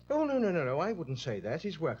Oh, no, I wouldn't say that.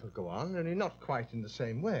 His work will go on, only not quite in the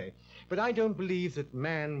same way. But I don't believe that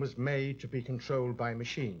man was made to be controlled by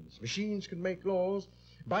machines. Machines can make laws,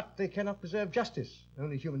 but they cannot preserve justice.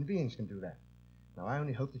 Only human beings can do that. Now, I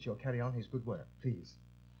only hope that you'll carry on his good work. Please.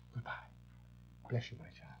 Goodbye. Bless you, my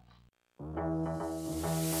child.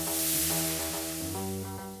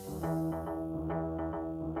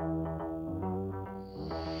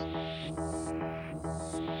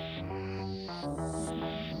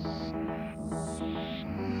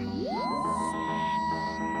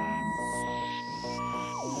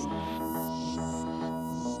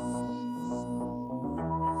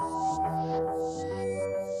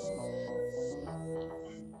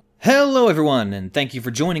 Hello everyone, and thank you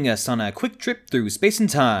for joining us on a quick trip through space and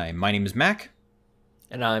time. My name is Mac.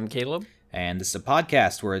 And I'm Caleb. And this is a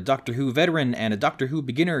podcast where a Doctor Who veteran and a Doctor Who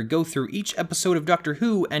beginner go through each episode of Doctor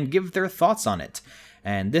Who and give their thoughts on it.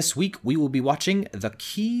 And this week we will be watching The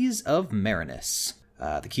Keys of Marinus.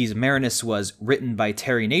 The Keys of Marinus was written by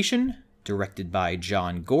Terry Nation, directed by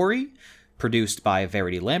John Gorey, produced by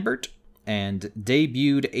Verity Lambert, and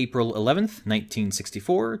debuted April 11th,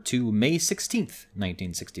 1964 to May 16th,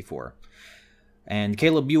 1964. And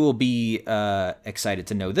Caleb, you will be excited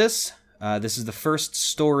to know this. This is the first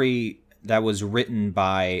story that was written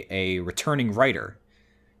by a returning writer.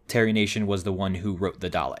 Terry Nation was the one who wrote the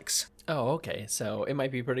Daleks. Oh, okay. So it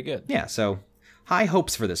might be pretty good. Yeah, so high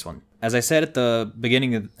hopes for this one. As I said at the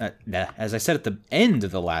beginning of, as I said at the end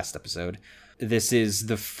of the last episode, this is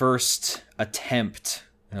the first attempt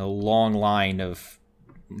in a long line of,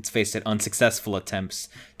 let's face it, unsuccessful attempts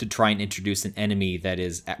to try and introduce an enemy that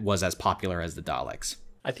was as popular as the Daleks.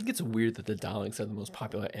 I think it's weird that the Daleks are the most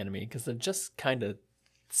popular enemy because they're just kind of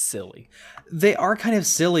silly. They are kind of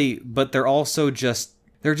silly, but they're also just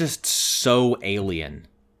so alien.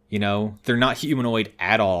 You know, they're not humanoid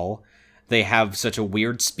at all. They have such a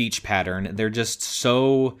weird speech pattern. They're just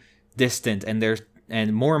so distant,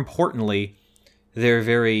 and more importantly, they're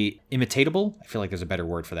very imitatable. I feel like there's a better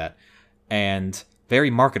word for that. And very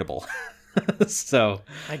marketable. So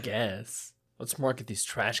I guess. Let's market these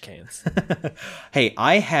trash cans. Hey,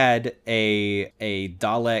 I had a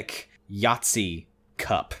Dalek Yahtzee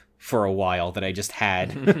cup for a while that I just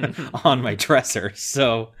had on my dresser.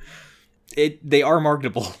 So they are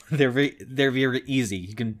marketable. They're very easy.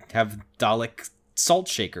 You can have Dalek salt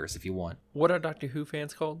shakers if you want. What are Doctor Who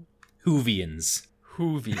fans called? Whovians.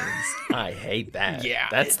 Whovians. I hate that. Yeah.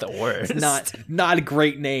 That's the worst. Not a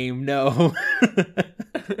great name, no.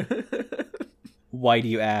 Why do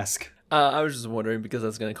you ask? I was just wondering because I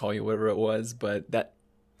was going to call you whatever it was, but that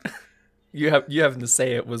you having to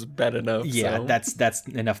say it was bad enough. Yeah, so. that's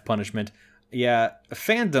enough punishment. Yeah,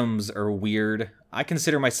 fandoms are weird. I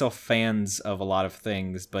consider myself fans of a lot of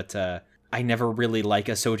things, but I never really like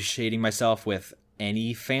associating myself with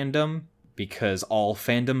any fandom because all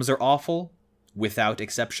fandoms are awful, without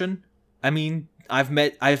exception. I mean, I've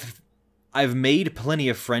made plenty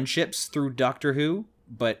of friendships through Doctor Who,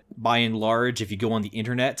 but by and large, if you go on the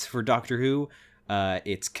internet for Doctor Who,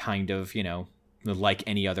 it's kind of, like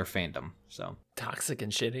any other fandom. So Toxic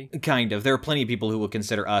and shitty. Kind of. There are plenty of people who will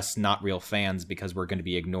consider us not real fans because we're going to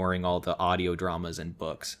be ignoring all the audio dramas and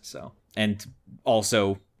books. So, and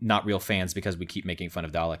also not real fans because we keep making fun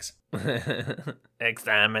of Daleks.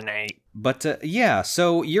 Exterminate. But yeah,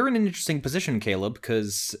 so you're in an interesting position, Caleb,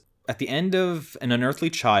 because at the end of An Unearthly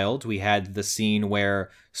Child, we had the scene where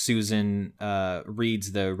Susan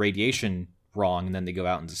reads the radiation wrong, and then they go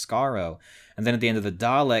out into Skaro. And then at the end of the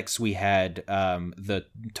Daleks, we had the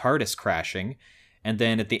TARDIS crashing. And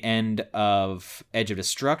then at the end of Edge of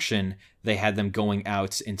Destruction, they had them going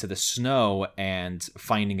out into the snow and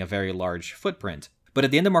finding a very large footprint. But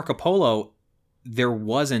at the end of Marco Polo, there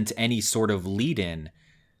wasn't any sort of lead-in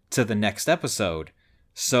to the next episode.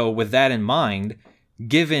 So with that in mind,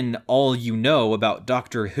 given all you know about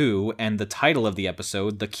Doctor Who and the title of the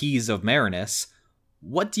episode, The Keys of Marinus,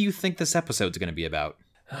 what do you think this episode's going to be about?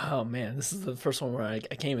 Oh man, this is the first one where I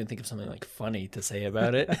can't even think of something like funny to say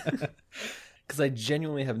about it. Because I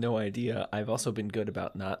genuinely have no idea. I've also been good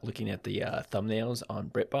about not looking at the thumbnails on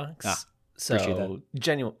BritBox. So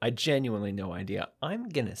I genuinely no idea. I'm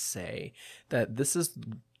going to say that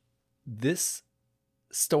this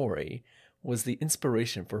story was the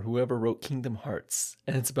inspiration for whoever wrote Kingdom Hearts.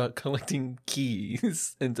 And it's about collecting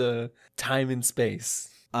keys into time and space.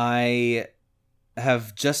 I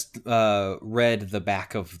have just read the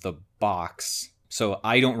back of the box, so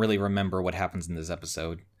I don't really remember what happens in this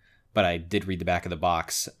episode. But I did read the back of the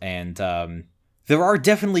box, and there are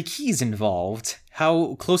definitely keys involved.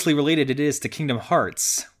 How closely related it is to Kingdom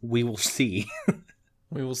Hearts, we will see.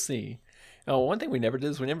 We will see. Oh, one thing we never did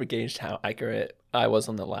is we never gauged how accurate I was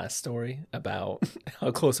on the last story about how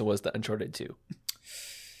close it was to Uncharted 2.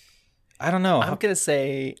 I don't know. I'm gonna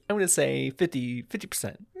say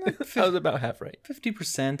 50%. I was about half right.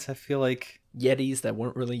 50%. I feel like Yetis that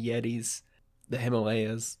weren't really Yetis, the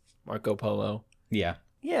Himalayas, Marco Polo. Yeah,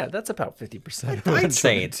 that's about 50%. I'd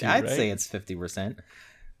say it's 50%.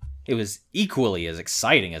 It was equally as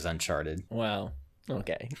exciting as Uncharted. Wow.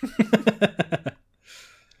 Okay.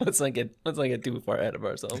 Let's not get too far ahead of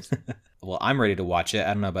ourselves. Well, I'm ready to watch it.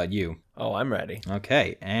 I don't know about you. Oh, I'm ready.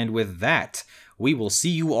 Okay, and with that, we will see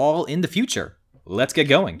you all in the future. Let's get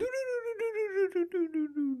going.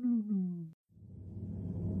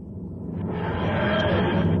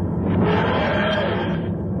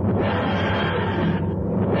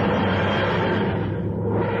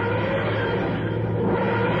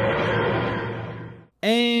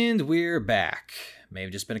 And we're back. May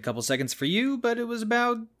have just been a couple seconds for you, but it was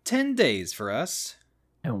about 10 days for us.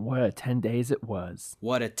 And what a 10 days it was.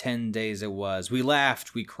 What a 10 days it was. We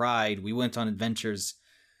laughed, we cried, we went on adventures,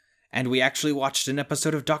 and we actually watched an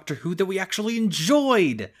episode of Doctor Who that we actually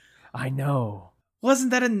enjoyed. I know.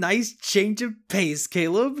 Wasn't that a nice change of pace,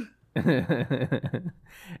 Caleb? It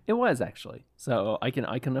was, actually. So I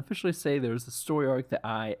can officially say there's a story arc that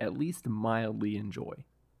I at least mildly enjoy.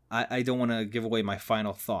 I don't want to give away my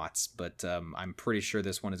final thoughts, but I'm pretty sure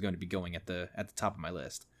this one is going to be going at the top of my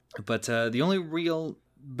list. But the only real,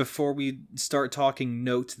 before we start talking,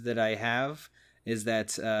 note that I have is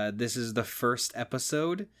that this is the first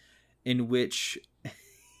episode in which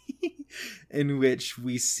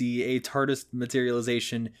we see a TARDIS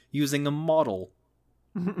materialization using a model.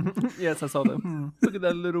 Yes, I saw that. Look at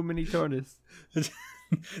that little mini TARDIS.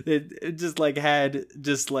 It just like had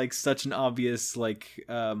just like such an obvious like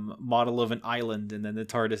model of an island, and then the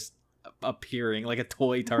TARDIS appearing, like a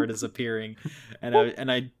toy TARDIS appearing,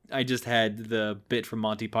 and I just had the bit from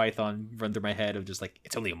Monty Python run through my head of just like,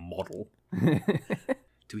 it's only a model.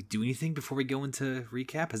 Do we do anything before we go into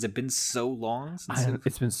recap? Has it been so long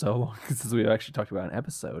it's been so long since we've actually talked about an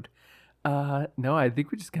episode. No, I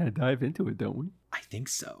think we just kind of dive into it, don't we? I think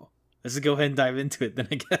so. Let's go ahead and dive into it then,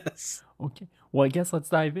 I guess. Okay. Well, I guess let's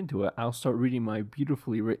dive into it. I'll start reading my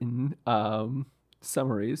beautifully written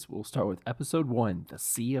summaries. We'll start with episode 1, The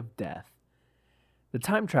Sea of Death. The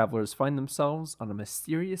time travelers find themselves on a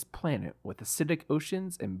mysterious planet with acidic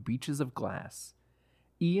oceans and beaches of glass.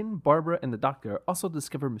 Ian, Barbara, and the Doctor also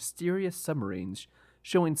discover mysterious submarines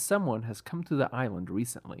showing someone has come to the island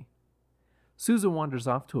recently. Susan wanders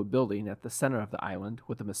off to a building at the center of the island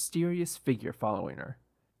with a mysterious figure following her.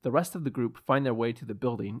 The rest of the group find their way to the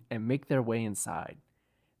building and make their way inside.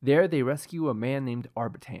 There they rescue a man named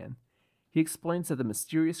Arbitan. He explains that the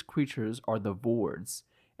mysterious creatures are the Vords,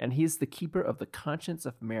 and he is the keeper of the conscience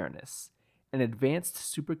of Marinus, an advanced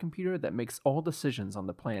supercomputer that makes all decisions on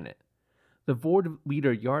the planet. The Vord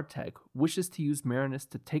leader Yartek wishes to use Marinus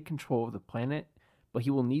to take control of the planet, but he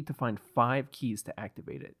will need to find 5 keys to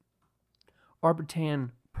activate it.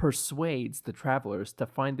 Arbitan persuades the travelers to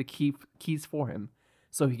find the keys for him,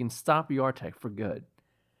 so he can stop Yartek for good.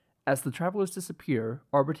 As the travelers disappear,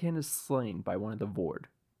 Arbitan is slain by one of the Vord.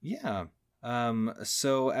 Yeah.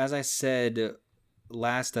 So as I said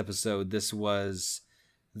last episode, this was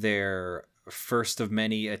their first of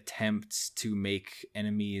many attempts to make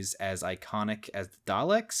enemies as iconic as the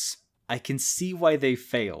Daleks. I can see why they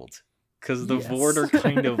failed, because the Vord are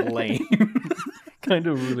kind of lame. Kind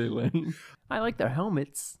of really lame. I like their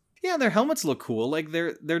helmets. Yeah, their helmets look cool. Like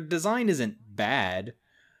their design isn't bad.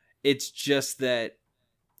 It's just that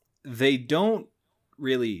they don't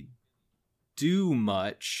really do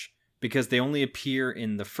much because they only appear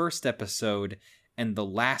in the first episode and the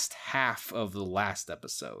last half of the last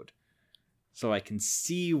episode. So I can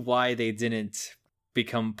see why they didn't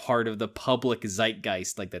become part of the public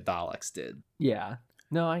zeitgeist like the Daleks did. Yeah.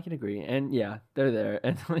 No, I can agree. And yeah, they're there.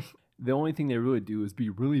 And like, the only thing they really do is be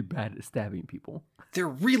really bad at stabbing people. They're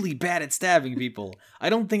really bad at stabbing people.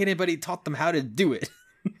 I don't think anybody taught them how to do it.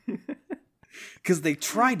 Because they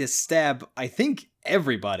try to stab, I think,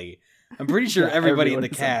 everybody. I'm pretty sure everybody in the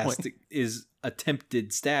cast is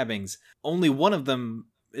attempted stabbings. Only one of them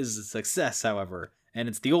is a success, however. And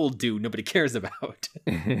it's the old dude nobody cares about.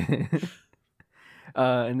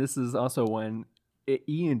 And this is also when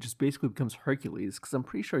Ian just basically becomes Hercules, because I'm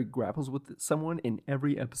pretty sure he grapples with someone in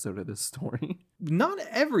every episode of this story. Not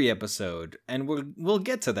every episode, and we'll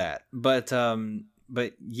get to that. But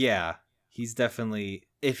yeah, he's definitely,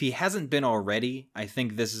 if he hasn't been already, I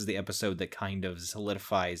think this is the episode that kind of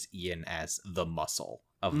solidifies Ian as the muscle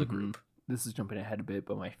of the group. This is jumping ahead a bit,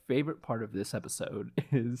 but my favorite part of this episode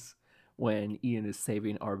is when Ian is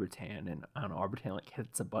saving Arbitan, and I don't know, Arbitan like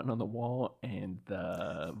hits a button on the wall, and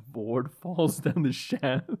the board falls down the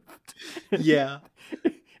shaft. Yeah.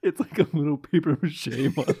 It's like a little paper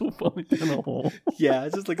mache model falling down a hole. Yeah,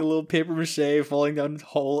 it's just like a little paper mache falling down a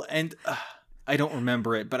hole, and I don't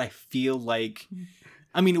remember it, but I feel like,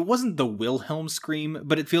 I mean, it wasn't the Wilhelm scream,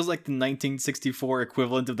 but it feels like the 1964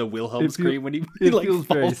 equivalent of the Wilhelm scream when he like feels falls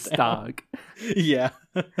very down. stock. Yeah.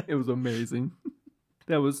 It was amazing.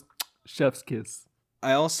 That was chef's kiss.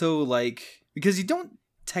 I also like, because you don't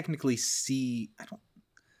technically see, I'm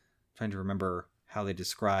trying to remember how they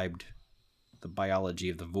described the biology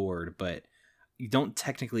of the Vord, but you don't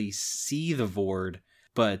technically see the Vord,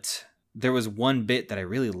 but there was one bit that I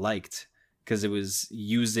really liked because it was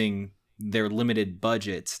using their limited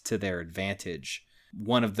budget to their advantage.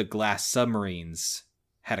 One of the glass submarines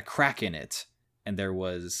had a crack in it, and there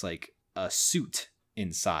was like a suit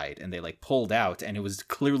inside, and they like pulled out, and it was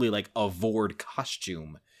clearly like a Vord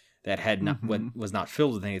costume that had not was not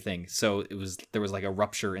filled with anything. So there was like a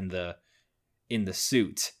rupture in the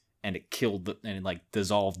suit, and it killed and it like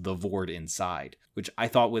dissolved the Vord inside, which I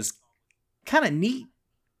thought was kind of neat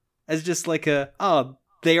as just like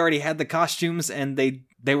they already had the costumes and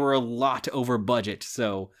they were a lot over budget,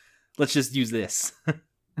 so let's just use this.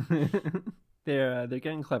 They're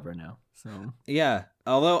getting clever now. So yeah,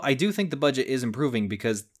 although I do think the budget is improving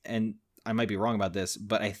because, and I might be wrong about this,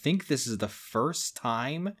 but I think this is the first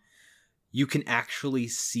time you can actually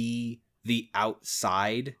see the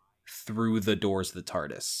outside through the doors of the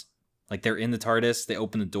TARDIS. Like they're in the TARDIS, they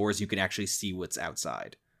open the doors, you can actually see what's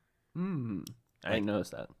outside. I didn't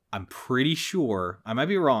notice that. I'm pretty sure, I might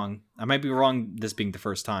be wrong this being the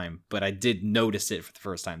first time, but I did notice it for the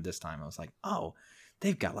first time this time. I was like, oh,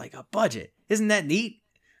 they've got like a budget. Isn't that neat?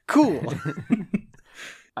 Cool.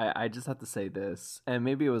 I just have to say this, and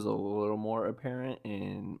maybe it was a little more apparent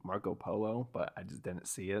in Marco Polo, but I just didn't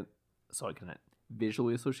see it, so I couldn't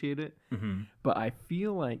visually associate it. Mm-hmm. But I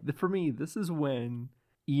feel like, for me, this is when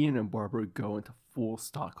Ian and Barbara go into full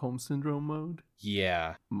Stockholm Syndrome mode.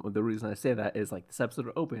 Yeah. The reason I say that is like this episode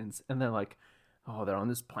opens and they're like, oh, they're on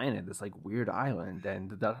this planet, this like weird island, and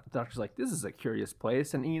the doctor's like, this is a curious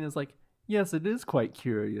place, and Ian is like, yes, it is quite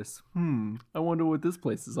curious. I wonder what this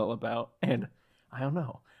place is all about. And I don't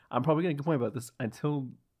know. I'm probably gonna complain about this until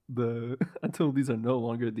these are no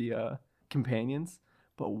longer the companions.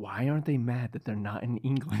 But why aren't they mad that they're not in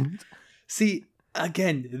England? See,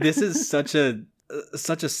 again, this is such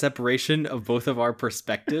a separation of both of our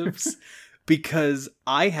perspectives, because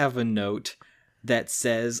I have a note that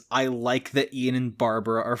says, I like that Ian and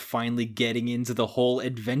Barbara are finally getting into the whole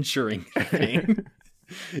adventuring thing.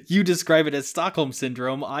 You describe it as Stockholm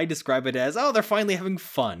Syndrome. I describe it as, oh, they're finally having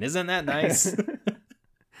fun. Isn't that nice?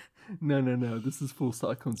 No. This is full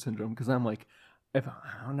Stockholm Syndrome, because I'm like, I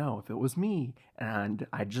don't know, if it was me and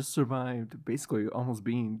I just survived basically almost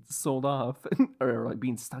being sold off or like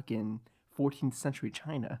being stuck in 14th century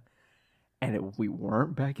China, and if we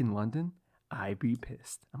weren't back in London, I'd be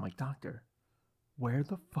pissed. I'm like, Doctor, where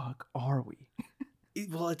the fuck are we?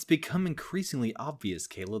 Well, it's become increasingly obvious,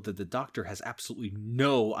 Caleb, that the Doctor has absolutely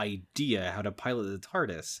no idea how to pilot the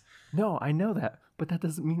TARDIS. No, I know that, but that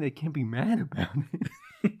doesn't mean they can't be mad about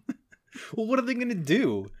it. Well, what are they going to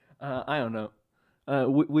do? I don't know.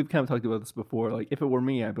 We've kind of talked about this before. Like, if it were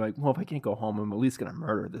me, I'd be like, well, if I can't go home, I'm at least going to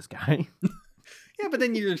murder this guy. Yeah, but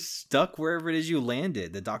then you're stuck wherever it is you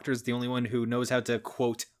landed. The Doctor's the only one who knows how to,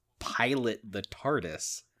 quote, pilot the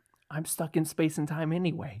TARDIS. I'm stuck in space and time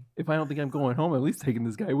anyway. If I don't think I'm going home, at least taking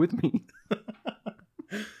this guy with me.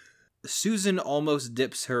 Susan almost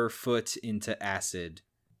dips her foot into acid,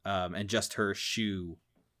 and just her shoe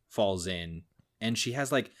falls in. And she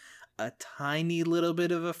has, like, a tiny little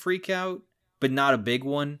bit of a freak out, but not a big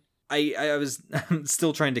one. I'm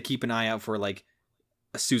still trying to keep an eye out for, like,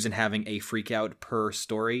 Susan having a freak out per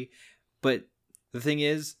story. But the thing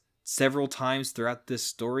is, several times throughout this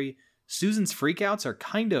story, Susan's freakouts are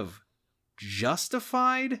kind of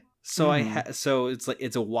justified. So so it's like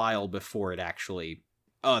it's a while before it actually.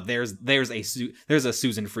 Oh, there's a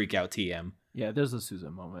Susan freakout TM. Yeah, there's a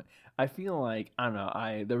Susan moment. I feel like, I don't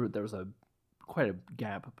know. There was quite a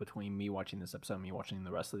gap between me watching this episode and me watching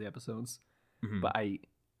the rest of the episodes. Mm-hmm. But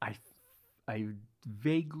I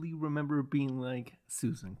vaguely remember being like,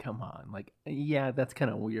 Susan, come on, like, yeah, that's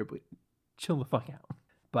kind of weird, but chill the fuck out.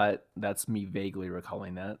 But that's me vaguely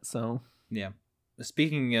recalling that. So yeah.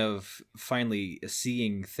 Speaking of finally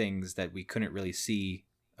seeing things that we couldn't really see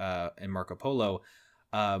in Marco Polo,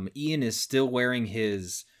 Ian is still wearing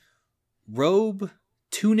his robe,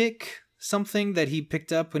 tunic, something that he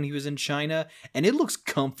picked up when he was in China, and it looks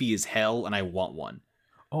comfy as hell, and I want one.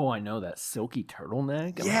 Oh, I know that silky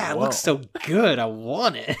turtleneck. I'm Yeah, like, it looks so good. I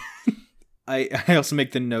want it. I also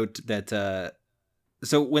make the note that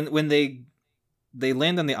so when they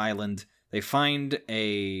land on the island, they find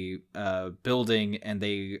a building and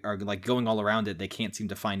they are like going all around it. They can't seem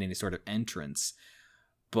to find any sort of entrance,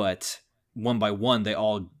 but one by one they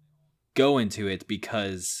all go into it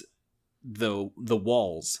because the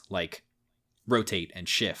walls like rotate and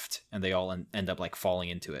shift, and they all end up like falling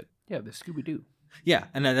into it. Yeah, the Scooby-Doo. Yeah,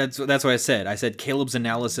 and that's what I said. I said Caleb's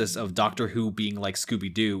analysis of Doctor Who being like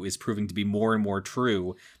Scooby-Doo is proving to be more and more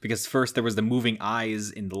true, because first there was the moving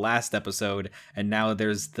eyes in the last episode, and now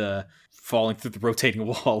there's the falling through the rotating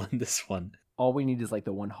wall in this one. All we need is like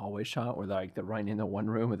the one hallway shot where they're right into one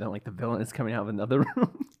room and then like the villain is coming out of another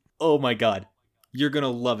room. Oh my god. You're gonna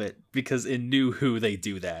love it, because in New Who they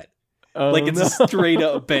do that. Oh, like it's a straight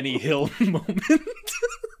up Benny Hill moment.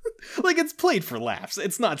 Like it's played for laughs.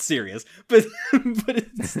 It's not serious, but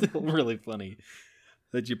it's still really funny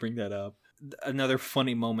that you bring that up. Another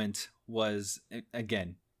funny moment was,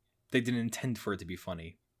 again, they didn't intend for it to be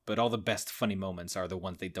funny, but all the best funny moments are the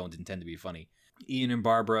ones they don't intend to be funny. Ian and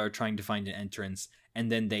Barbara are trying to find an entrance,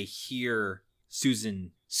 and then they hear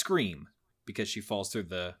Susan scream because she falls through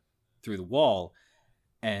the wall,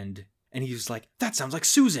 and he's like, "That sounds like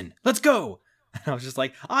Susan. Let's go." And I was just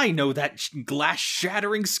like, I know that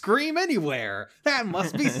glass-shattering scream anywhere. That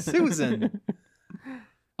must be Susan.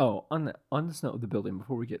 Oh, on this note of the building,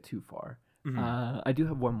 before we get too far, I do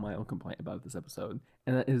have one mild complaint about this episode,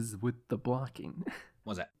 and that is with the blocking.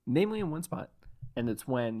 What's that? Namely in one spot, and it's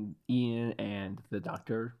when Ian and the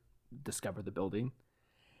Doctor discover the building,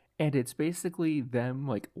 and it's basically them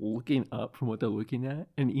like looking up from what they're looking at,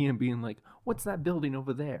 and Ian being like, "What's that building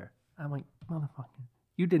over there?" I'm like, "Motherfucker,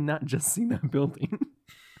 you did not just see that building."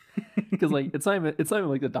 Because like it's not even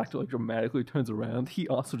like the Doctor like dramatically turns around. He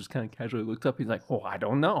also just kind of casually looks up. He's like, "Oh, I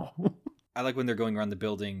don't know." I like when they're going around the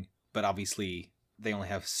building, but obviously they only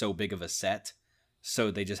have so big of a set,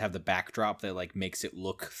 so they just have the backdrop that like makes it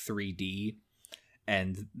look 3D,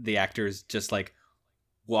 and the actors just like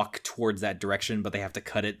walk towards that direction, but they have to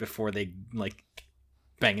cut it before they like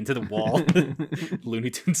bang into the wall, Looney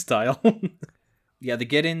Tunes style. Yeah, they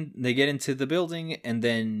get into the building, and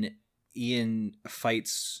then Ian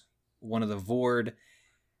fights one of the Vord,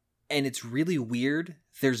 and it's really weird.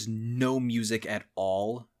 There's no music at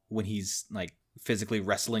all when he's like physically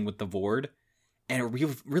wrestling with the Vord, and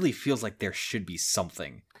it really feels like there should be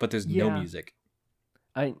something, but there's no music.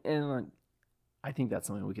 I think that's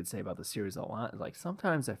something we could say about the series a lot. Like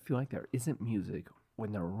sometimes I feel like there isn't music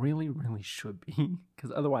when there really, really should be,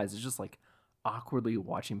 because otherwise it's just like awkwardly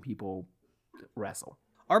watching people wrestle.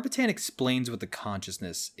 Arbitan explains what the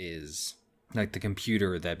consciousness is, like the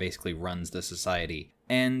computer that basically runs the society.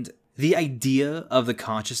 And the idea of the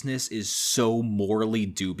consciousness is so morally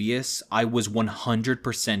dubious. I was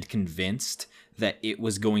 100% convinced that it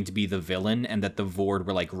was going to be the villain and that the Vord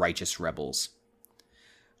were like righteous rebels.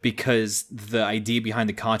 Because the idea behind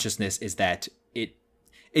the consciousness is that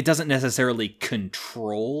it doesn't necessarily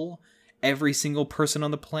control every single person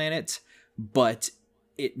on the planet, but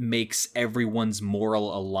it makes everyone's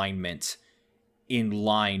moral alignment in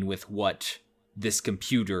line with what this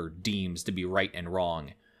computer deems to be right and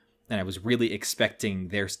wrong. And I was really expecting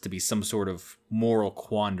there to be some sort of moral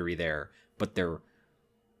quandary there, but there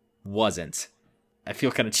wasn't. I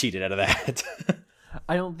feel kind of cheated out of that.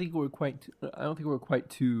 I don't think we're quite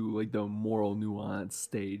to like the moral nuance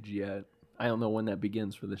stage yet. I don't know when that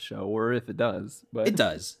begins for the show, or if it does. But it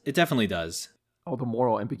does. It definitely does. All the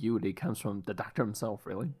moral ambiguity comes from the Doctor himself,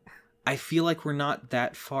 really. I feel like we're not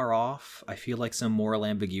that far off. I feel like some moral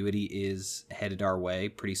ambiguity is headed our way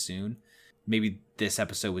pretty soon. Maybe this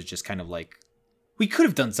episode was just kind of like, we could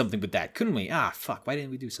have done something with that, couldn't we? Ah, fuck, why didn't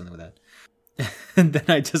we do something with that? And then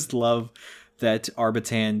I just love that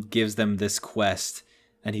Arbitan gives them this quest,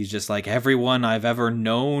 and he's just like, everyone I've ever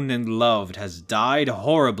known and loved has died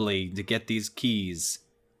horribly to get these keys.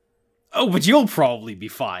 Oh, but you'll probably be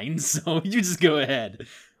fine, so you just go ahead.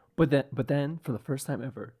 But then, for the first time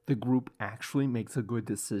ever, the group actually makes a good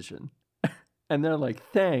decision. And they're like,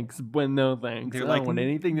 thanks, but no thanks. They're I like, don't want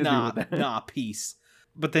anything to do with that. Nah, peace.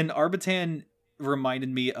 But then Arbitan reminded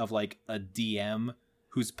me of like a DM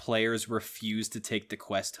whose players refuse to take the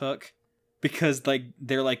quest hook. Because like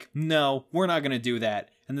they're like, no, we're not gonna do that.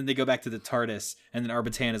 And then they go back to the TARDIS, and then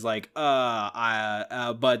Arbitan is like,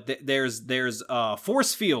 but there's a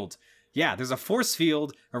force field. Yeah, there's a force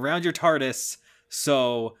field around your TARDIS,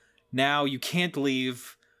 so now you can't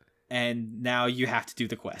leave, and now you have to do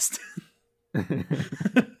the quest.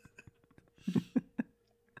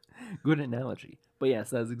 Good analogy. But yes,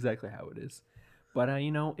 that's exactly how it is. But,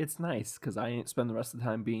 it's nice because I ain't spend the rest of the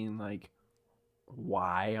time being like,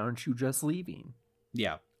 why aren't you just leaving?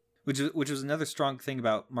 Yeah. Which was another strong thing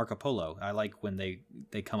about Marco Polo. I like when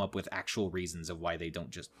they come up with actual reasons of why they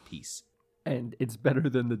don't just peace. And it's better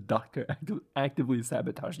than the doctor actively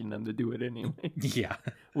sabotaging them to do it anyway. Yeah.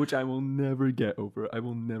 Which I will never get over. I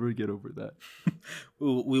will never get over that.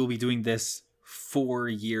 We will be doing this 4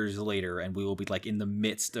 years later, and we will be like in the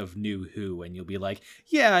midst of New Who, and you'll be like,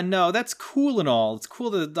 yeah, no, that's cool and all. It's cool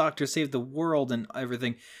that the doctor saved the world and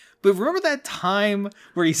everything. But remember that time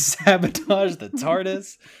where he sabotaged the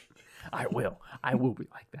TARDIS? I will be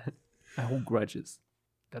like that. I hold grudges.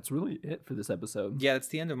 That's really it for this episode. Yeah, that's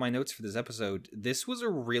the end of my notes for this episode. This was a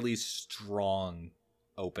really strong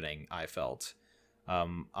opening, I felt.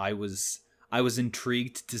 I was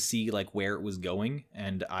intrigued to see like where it was going,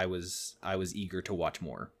 and I was eager to watch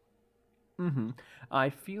more. Mm-hmm. I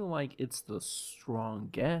feel like it's the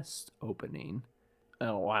strongest opening.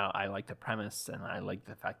 Oh wow, I like the premise, and I like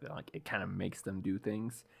the fact that like it kind of makes them do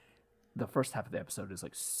things. The first half of the episode is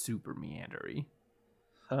like super meandery.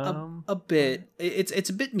 A bit. It's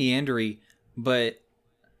a bit meandery, but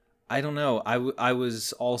I don't know. I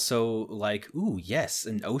was also like, ooh, yes,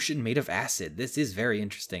 an ocean made of acid. This is very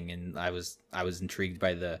interesting, and I was intrigued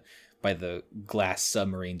by the glass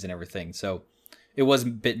submarines and everything. So it was a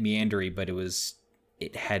bit meandery, but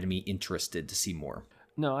it had me interested to see more.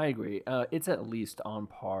 No, I agree. It's at least on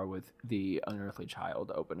par with the Unearthly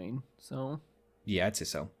Child opening. So yeah, I'd say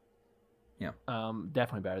so. Yeah.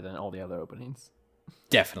 Definitely better than all the other openings.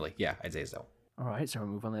 Definitely, yeah, I'd say so. All right, so we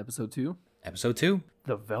move on to episode 2. Episode 2.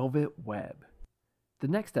 The Velvet Web. The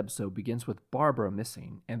next episode begins with Barbara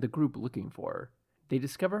missing and the group looking for her. They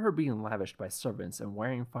discover her being lavished by servants and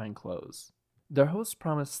wearing fine clothes. Their hosts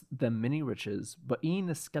promise them many riches, but Ian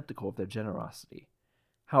is skeptical of their generosity.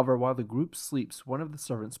 However, while the group sleeps, one of the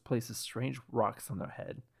servants places strange rocks on their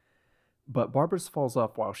head. But Barbara's falls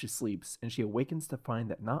off while she sleeps, and she awakens to find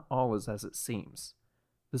that not all is as it seems.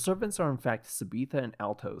 The servants are in fact Sabitha and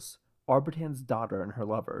Altos, Arbitan's daughter and her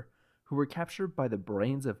lover, who were captured by the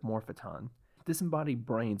brains of Morphoton, disembodied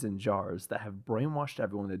brains in jars that have brainwashed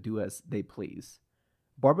everyone to do as they please.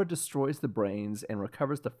 Barbara destroys the brains and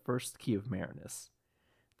recovers the first key of Marinus.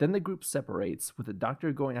 Then the group separates, with the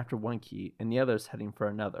doctor going after one key and the others heading for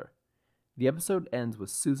another. The episode ends with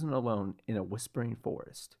Susan alone in a whispering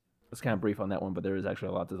forest. It's kind of brief on that one, but there is actually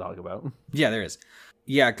a lot to talk about. Yeah, there is.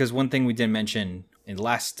 Yeah, because one thing we didn't mention in the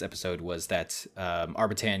last episode was that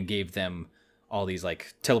Arbitan gave them all these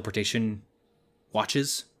like teleportation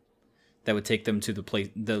watches that would take them to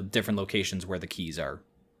the different locations where the keys are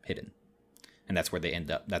hidden, and that's where they end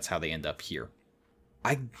up. That's how they end up here.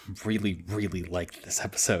 I really, really liked this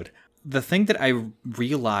episode. The thing that I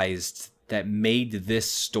realized that made this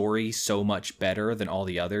story so much better than all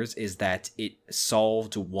the others is that it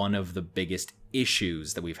solved one of the biggest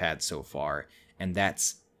issues that we've had so far, and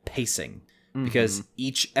that's pacing. Mm-hmm. Because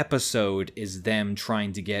each episode is them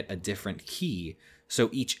trying to get a different key, so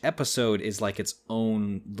each episode is like its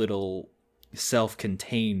own little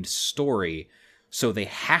self-contained story, so they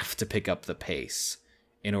have to pick up the pace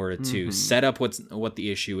in order to set up what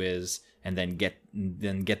the issue is, and then get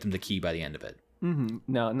them the key by the end of it. Mm-hmm.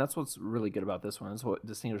 No, and that's what's really good about this one. Is what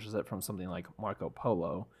distinguishes it from something like Marco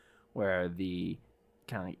Polo, where the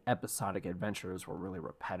kind of like episodic adventures were really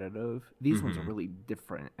repetitive. These ones are really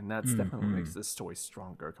different, and that's definitely what makes this story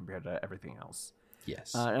stronger compared to everything else.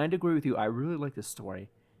 Yes, and I'd agree with you. I really like this story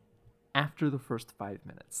after the first 5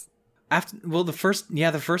 minutes.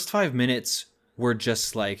 The first 5 minutes were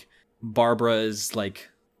just like Barbara's like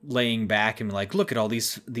laying back and like, look at all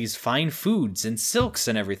these fine foods and silks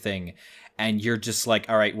and everything. And you're just like,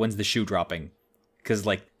 all right, when's the shoe dropping? Because,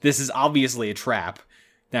 like, this is obviously a trap.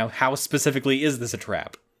 Now, how specifically is this a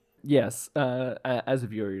trap? Yes. As a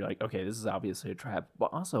viewer, you're like, okay, this is obviously a trap.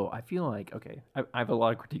 But also, I feel like, okay, I have a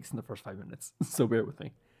lot of critiques in the first 5 minutes, so bear with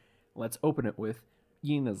me. Let's open it with,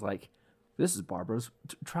 Ian is like, this is Barbara's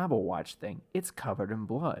travel watch thing. It's covered in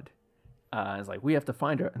blood. It's like, we have to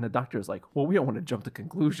find her. And the doctor is like, well, we don't want to jump to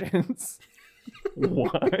conclusions.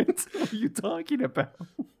 What are you talking about?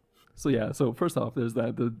 So yeah, so first off, there's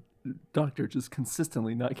that, the doctor just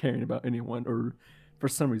consistently not caring about anyone, or for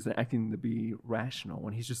some reason acting to be rational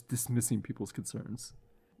when he's just dismissing people's concerns.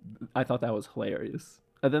 I thought that was hilarious.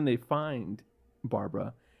 And then they find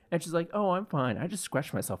Barbara, and she's like, oh, I'm fine. I just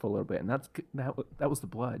scratched myself a little bit, and that was the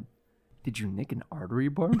blood. Did you nick an artery,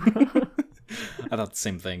 Barbara? I thought the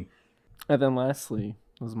same thing. And then lastly,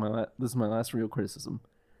 this is my last real criticism.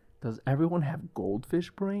 Does everyone have goldfish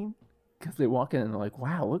brain? Because they walk in and they're like,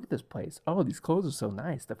 wow, look at this place. Oh, these clothes are so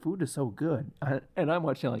nice. The food is so good. And I'm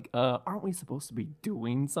watching like, aren't we supposed to be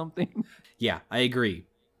doing something? Yeah, I agree.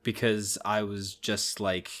 Because I was just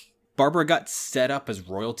like, Barbara got set up as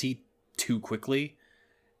royalty too quickly.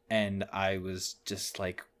 And I was just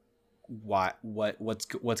like,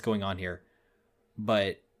 what's going on here?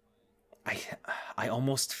 But I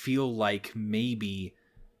almost feel like maybe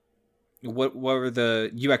what were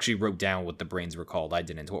you actually wrote down what the brains were called. I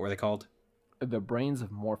didn't. What were they called? The brains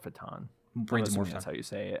of Morphoton. Brains of Morphoton. That's how you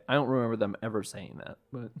say it. I don't remember them ever saying that,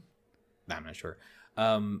 but I'm not sure.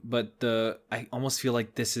 But I almost feel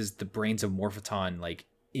like this is the brains of Morphoton like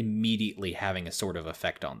immediately having a sort of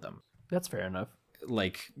effect on them. That's fair enough.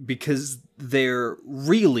 Like, because they're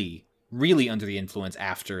really, really under the influence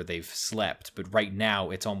after they've slept, but right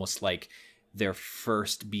now it's almost like they're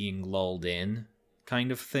first being lulled in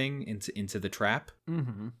kind of thing into the trap.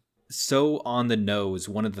 Mm-hmm. So on the nose,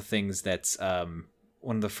 one of the things that's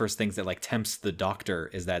one of the first things that like tempts the doctor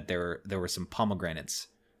is that there were some pomegranates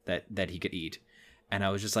that he could eat. And I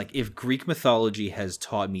was just like, if Greek mythology has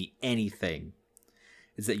taught me anything,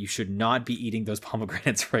 is that you should not be eating those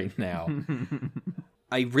pomegranates right now.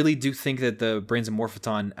 I really do think that the brains of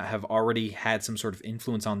Morphoton have already had some sort of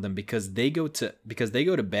influence on them because they go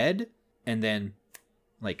to bed and then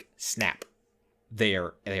like snap. They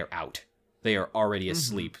are out. They are already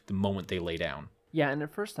asleep the moment they lay down. Yeah, and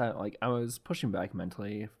at first I was pushing back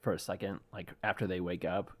mentally for a second, like after they wake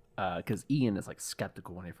up, because Ian is like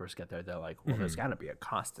skeptical when they first get there. They're like, well, there's got to be a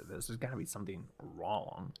cost to this. There's got to be something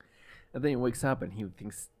wrong. And then he wakes up and he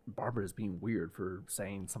thinks Barbara is being weird for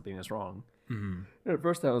saying something is wrong. Mm-hmm. And at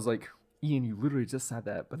first I was like, Ian, you literally just said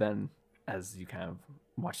that. But then as you kind of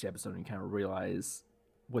watch the episode and you kind of realize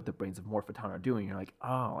what the brains of Morphoton are doing, you're like,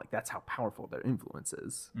 oh, like that's how powerful their influence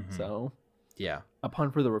is. Mm-hmm. So yeah,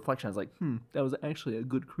 upon further reflection, I was like, that was actually a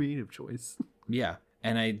good creative choice. Yeah.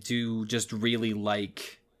 And I do just really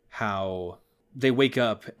like how they wake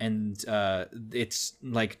up and it's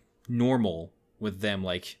like normal with them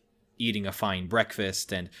like eating a fine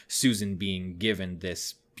breakfast and Susan being given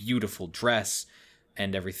this beautiful dress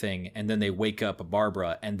and everything, and then they wake up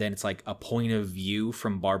Barbara, and then it's like a point of view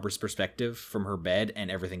from Barbara's perspective from her bed, and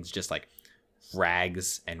everything's just like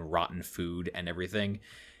rags and rotten food and everything.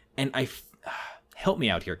 And help me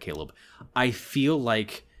out here, Caleb. I feel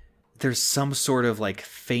like there's some sort of like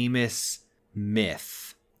famous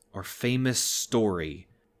myth or famous story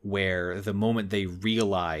where the moment they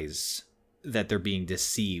realize that they're being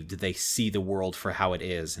deceived, they see the world for how it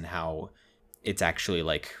is and how it's actually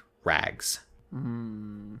like rags.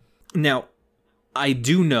 Now, I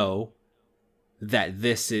do know that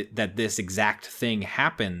this exact thing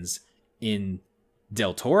happens in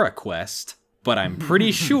Deltora Quest, but I'm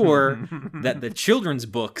pretty sure that the children's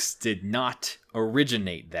books did not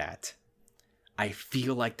originate that. I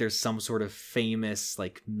feel like there's some sort of famous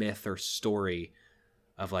like myth or story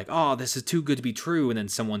of like, oh, this is too good to be true, and then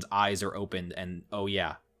someone's eyes are opened and oh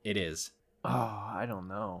yeah, it is. Oh, I don't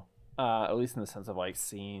know. At least in the sense of like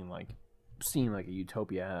seeing like a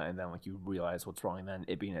utopia and then like you realize what's wrong and then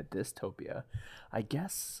it being a dystopia. I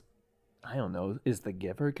guess, I don't know, is The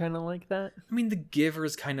Giver kind of like that? I mean, The Giver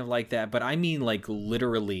is kind of like that, but I mean like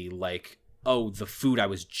literally like, oh, the food I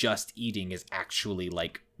was just eating is actually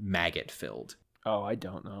like maggot filled. Oh, I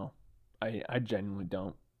don't know. I genuinely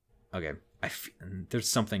don't. Okay. There's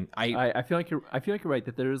something I feel like you're right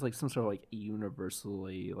that there is like some sort of like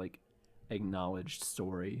universally like acknowledged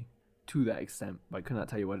story to that extent, but I could not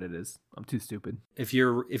tell you what it is. I'm too stupid. If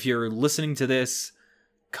you're listening to this,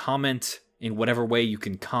 comment in whatever way you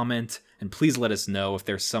can comment, and please let us know if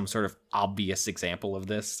there's some sort of obvious example of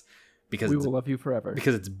this, because we will love you forever.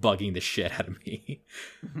 Because it's bugging the shit out of me.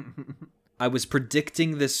 I was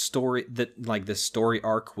predicting this story that like this story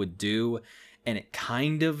arc would do, and it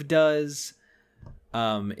kind of does.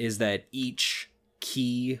 Is that each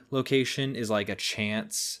key location is like a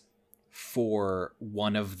chance for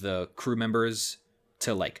one of the crew members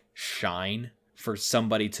to like shine, for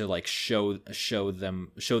somebody to like show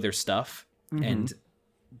their stuff. Mm-hmm. And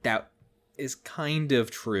that is kind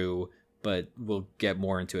of true, but we'll get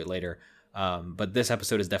more into it later. But this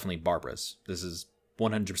episode is definitely Barbara's. This is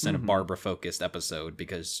 100% a Barbara focused episode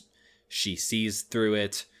because she sees through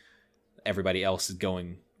it. Everybody else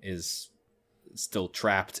is still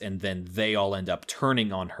trapped, and then they all end up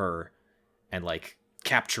turning on her and like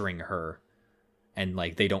capturing her, and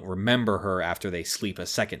like they don't remember her after they sleep a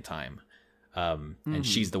second time. And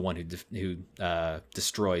she's the one who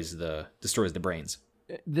destroys the brains.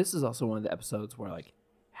 This is also one of the episodes where like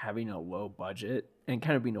having a low budget and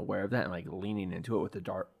kind of being aware of that and like leaning into it with the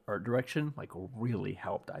dark art direction like really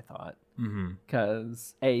helped, I thought.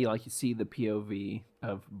 Because like you see the POV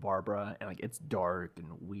of Barbara and like it's dark and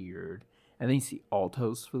weird, and then you see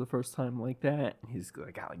Altos for the first time like that. He's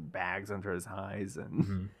like got like bags under his eyes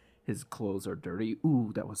and his clothes are dirty.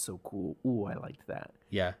 Ooh, that was so cool. Ooh, I liked that.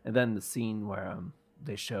 Yeah. And then the scene where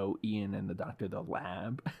they show Ian and the doctor the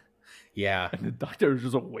lab. Yeah. And the doctor is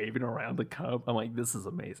just waving around the cup. I'm like, this is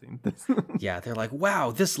amazing. Yeah, they're like,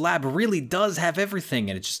 wow, this lab really does have everything.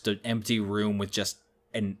 And it's just an empty room with just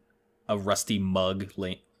a rusty mug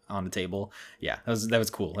on the table. Yeah, that was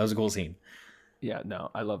cool. That was a cool scene. Yeah, no,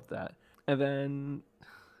 I loved that. And then,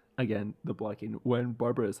 again, the blocking. When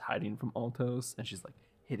Barbara is hiding from Altos and she's like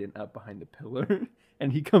hidden up behind the pillar.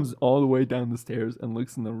 And he comes all the way down the stairs and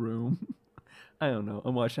looks in the room. I don't know.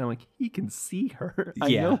 I'm watching. I'm like, he can see her. I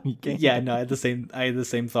know he can. Yeah, no, I had the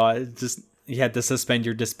same thought. It's just you had to suspend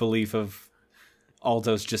your disbelief of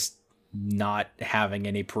Altos just not having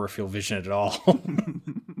any peripheral vision at all.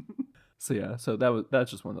 So that's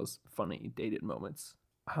just one of those funny dated moments.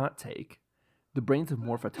 Hot take: the brains of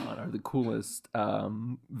Morphoton are the coolest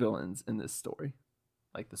villains in this story,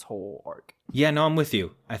 like this whole arc. Yeah, no, I'm with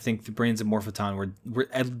you. I think the brains of Morphoton were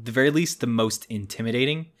at the very least the most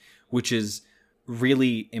intimidating, which is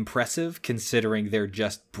really impressive considering they're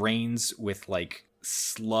just brains with like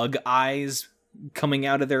slug eyes coming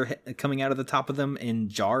out of the top of them in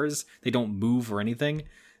jars. They don't move or anything,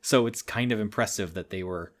 so it's kind of impressive that they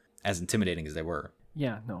were as intimidating as they were.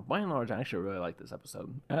 Yeah, no, by and large I actually really like this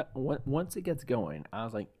episode. Once it gets going, I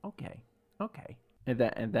was like, okay, and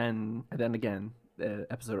then again the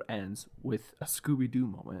episode ends with a Scooby-Doo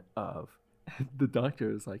moment of the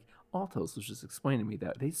doctor is like, Altos was just explaining to me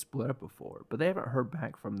that they split up before, but they haven't heard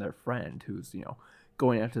back from their friend who's,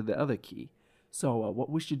 going after the other key. So what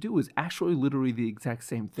we should do is actually literally the exact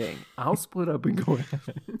same thing. I'll split up and go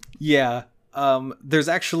after it. Yeah. There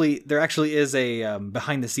actually is a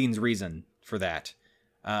behind the scenes reason for that.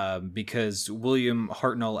 Because William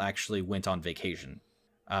Hartnell actually went on vacation.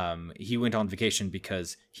 He went on vacation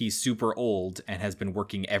because he's super old and has been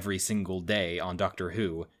working every single day on Doctor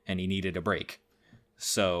Who, and he needed a break.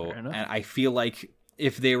 So, and I feel like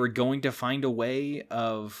if they were going to find a way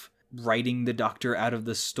of writing the Doctor out of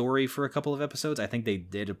the story for a couple of episodes, I think they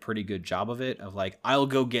did a pretty good job of it. Of like, I'll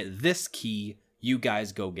go get this key, you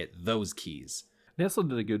guys go get those keys. They also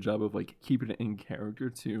did a good job of like keeping it in character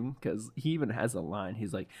too, because he even has a line.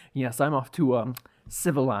 He's like, "Yes, I'm off to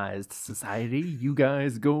civilized society. You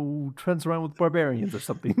guys go trance around with barbarians or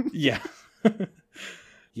something." Yeah,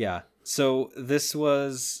 yeah. So this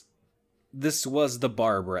was the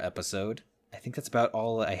Barbara episode. I think that's about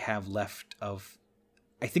all I have left of.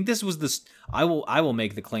 I think this was I will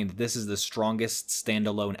make the claim that this is the strongest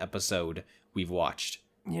standalone episode we've watched.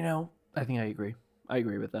 I think I agree. I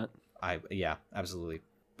agree with that. Yeah, absolutely.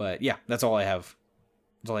 But yeah, that's all I have.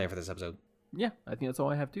 That's all I have for this episode. Yeah, I think that's all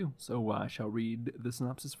I have too. So I shall read the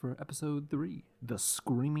synopsis for episode 3, The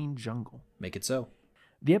Screaming Jungle. Make it so.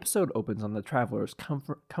 The episode opens on the travelers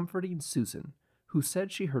comforting Susan, who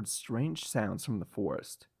said she heard strange sounds from the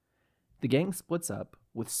forest. The gang splits up,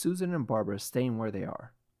 with Susan and Barbara staying where they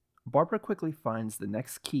are. Barbara quickly finds the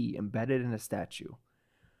next key embedded in a statue.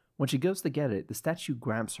 When she goes to get it, the statue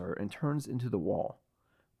grabs her and turns into the wall.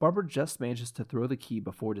 Barbara just manages to throw the key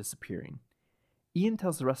before disappearing. Ian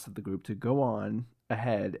tells the rest of the group to go on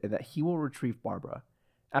ahead and that he will retrieve Barbara.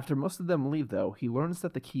 After most of them leave, though, he learns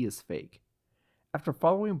that the key is fake. After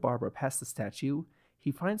following Barbara past the statue,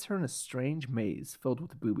 he finds her in a strange maze filled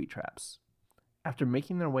with booby traps. After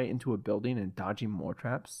making their way into a building and dodging more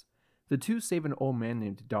traps, the two save an old man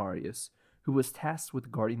named Darius, who was tasked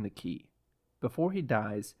with guarding the key. Before he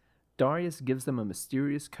dies, Darius gives them a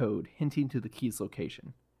mysterious code hinting to the key's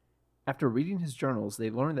location. After reading his journals, they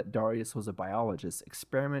learn that Darius was a biologist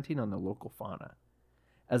experimenting on the local fauna.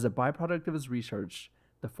 As a byproduct of his research,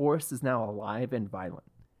 the forest is now alive and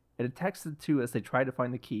violent. It attacks the two as they try to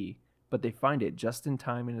find the key, but they find it just in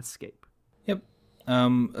time and escape. Yep.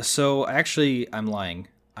 So actually, I'm lying.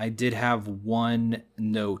 I did have one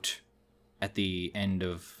note at the end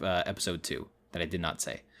of episode 2 that I did not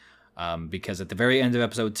say. Because at the very end of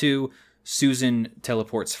episode 2, Susan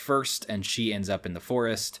teleports first and she ends up in the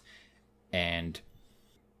forest and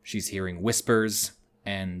she's hearing whispers.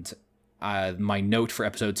 And my note for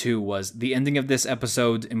episode 2 was, the ending of this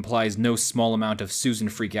episode implies no small amount of Susan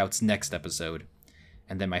freakouts next episode.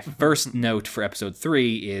 And then my first note for episode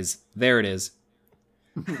 3 is, there it is.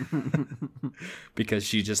 Because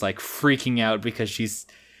she's just like freaking out because she's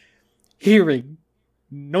hearing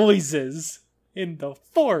noises in the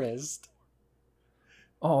forest.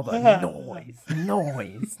 All the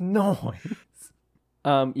noise.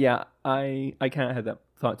 Yeah, I kind of had that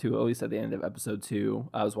thought too. At least at the end of episode 2,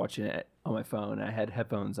 I was watching it on my phone. I had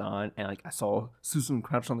headphones on, and like I saw Susan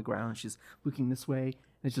crouched on the ground. She's looking this way,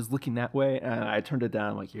 and she's looking that way, and I turned it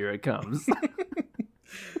down. I'm like, here it comes.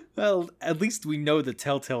 Well, at least we know the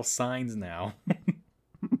telltale signs now.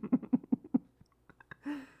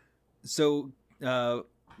 So,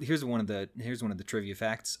 here's one of the trivia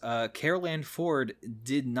facts. Carol Ann Ford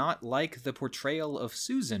did not like the portrayal of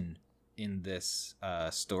Susan in this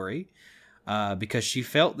story because she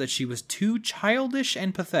felt that she was too childish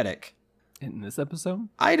and pathetic. In this episode?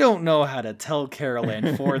 I don't know how to tell Carol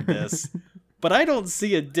Ann Ford this, but I don't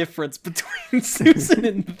see a difference between Susan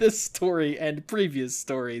in this story and previous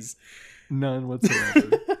stories. None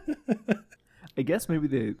whatsoever. I guess maybe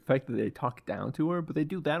the fact that they talk down to her, but they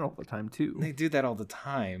do that all the time too. They do that all the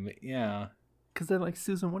time, yeah. Because they're like,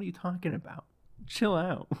 Susan, what are you talking about? Chill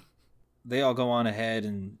out. They all go on ahead,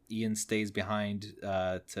 and Ian stays behind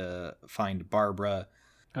to find Barbara.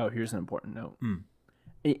 Oh, here's an important note.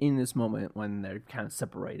 In this moment, when they're kind of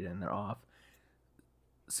separated and they're off,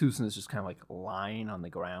 Susan is just kind of like lying on the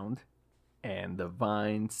ground, and the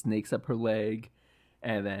vine snakes up her leg,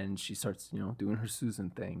 and then she starts, doing her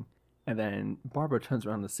Susan thing. And then Barbara turns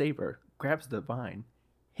around to save her, grabs the vine,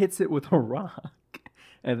 hits it with a rock.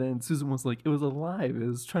 And then Susan was like, it was alive. It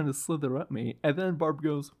was trying to slither up me. And then Barbara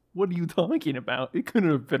goes, what are you talking about? It couldn't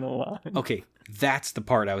have been alive. Okay, that's the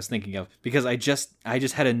part I was thinking of. Because I just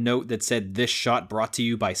had a note that said, this shot brought to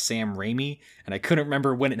you by Sam Raimi. And I couldn't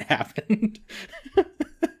remember when it happened.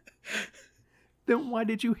 Then why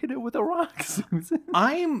did you hit it with a rock, Susan?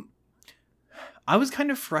 I was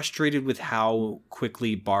kind of frustrated with how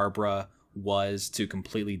quickly Barbara was to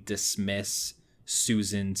completely dismiss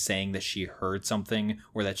Susan saying that she heard something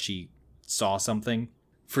or that she saw something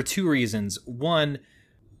for 2 reasons. One,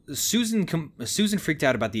 Susan freaked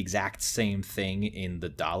out about the exact same thing in the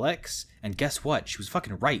Daleks, and guess what? She was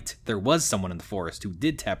fucking right. There was someone in the forest who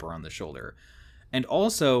did tap her on the shoulder. And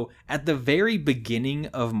also, at the very beginning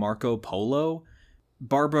of Marco Polo,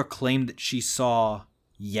 Barbara claimed that she saw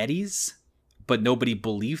Yetis, but nobody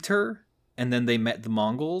believed her, and then they met the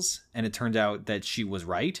Mongols, and it turned out that she was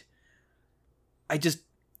right.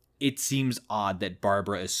 It seems odd that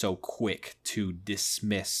Barbara is so quick to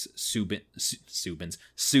dismiss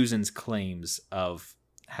Susan's claims of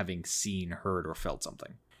having seen, heard, or felt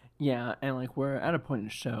something. Yeah, and like we're at a point in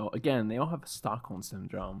the show, again, they all have Stockholm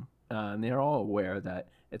Syndrome, and they're all aware that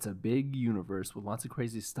it's a big universe with lots of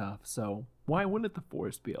crazy stuff, so why wouldn't the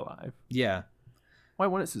forest be alive? Yeah. Why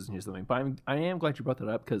wouldn't Susan hear something? But I am glad you brought that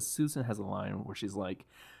up, because Susan has a line where she's like,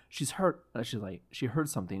 she heard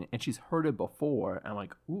something, and she's heard it before. And I'm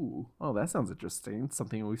like, ooh, oh, that sounds interesting.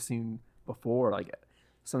 Something we've seen before, like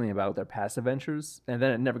something about their past adventures. And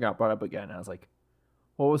then it never got brought up again. I was like,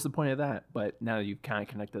 what was the point of that? But now you've kind of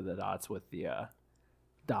connected the dots with the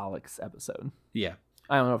Daleks episode. Yeah.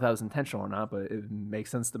 I don't know if that was intentional or not, but it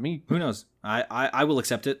makes sense to me. Who knows? I will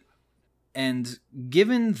accept it. And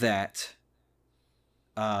given that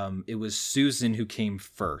it was Susan who came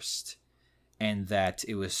first, and that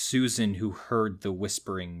it was Susan who heard the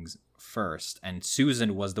whisperings first, and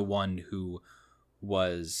Susan was the one who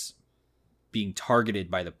was being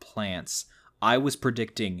targeted by the plants, I was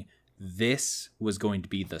predicting this was going to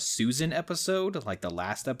be the Susan episode, like the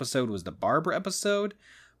last episode was the Barbara episode,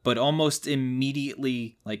 but almost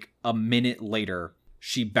immediately, like a minute later,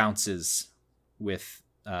 she bounces with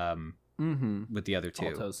the other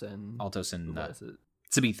two. Altos and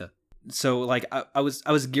Sabitha. So like I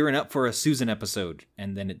was gearing up for a Susan episode,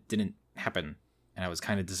 and then it didn't happen, and I was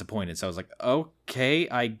kind of disappointed. So I was like, okay,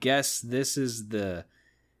 I guess this is the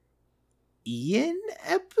Ian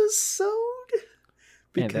episode,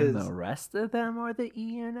 because and then the rest of them are the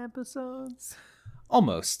Ian episodes.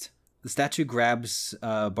 Almost. The statue grabs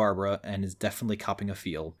Barbara and is definitely copping a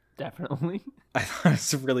feel. Definitely. I thought it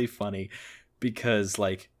was really funny because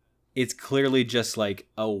like it's clearly just like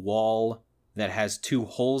a wall that has 2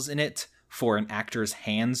 holes in it for an actor's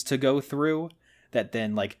hands to go through that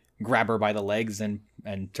then like grab her by the legs and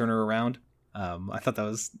turn her around. I thought that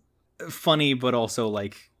was funny, but also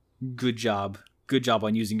like good job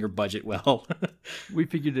on using your budget well. We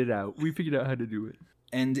figured it out. We figured out how to do it.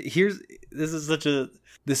 And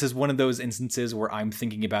this is one of those instances where I'm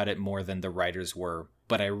thinking about it more than the writers were,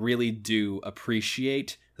 but I really do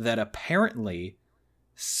appreciate that apparently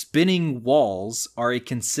spinning walls are a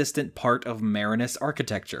consistent part of Marinus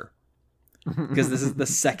architecture. Because this is the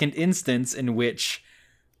second instance in which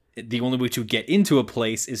the only way to get into a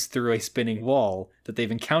place is through a spinning wall that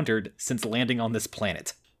they've encountered since landing on this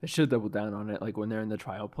planet. They should double down on it. Like when they're in the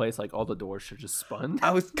trial place, like all the doors should just spun.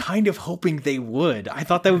 I was kind of hoping they would. I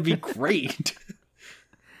thought that would be great.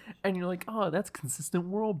 And you're like, oh, that's consistent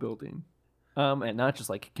world building. And not just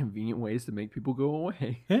like convenient ways to make people go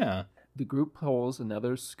away. Yeah. The group pulls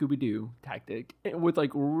another Scooby-Doo tactic with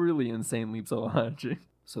like really insane leaps of logic.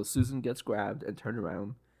 So Susan gets grabbed and turned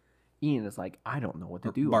around. Ian is like, I don't know what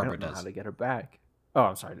to do. Barbara I don't know does. how to get her back. Oh,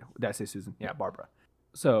 I'm sorry. Did I say Susan? Yeah, Barbara.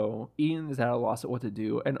 So Ian is at a loss at what to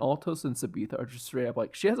do. And Altos and Sabitha are just straight up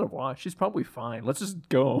like, she has a watch. She's probably fine. Let's just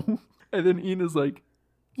go. And then Ian is like,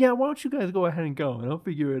 yeah, why don't you guys go ahead and go and I'll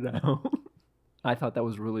figure it out. I thought that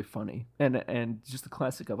was really funny. And just the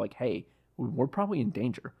classic of like, hey, we're probably in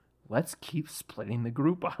danger. Let's keep splitting the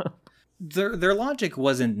group up. Their logic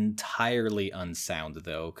wasn't entirely unsound,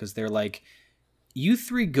 though, because they're like, you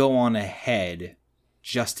three go on ahead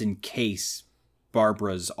just in case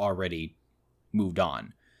Barbara's already moved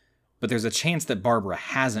on. But there's a chance that Barbara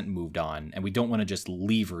hasn't moved on, and we don't want to just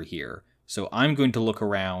leave her here. So I'm going to look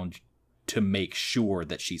around to make sure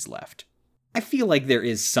that she's left. I feel like there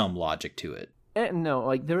is some logic to it. No,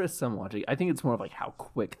 like there is some logic. I think it's more of like how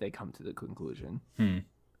quick they come to the conclusion.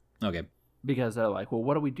 Okay. Because they're like, well,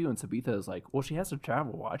 what do we do? And Sabitha is like, well, she has a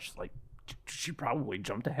travel watch. Like, she probably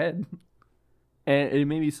jumped ahead. And it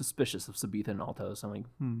made me suspicious of Sabitha and Altos. I'm like,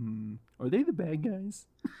 are they the bad guys?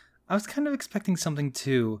 I was kind of expecting something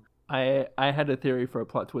too. I had a theory for a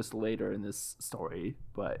plot twist later in this story,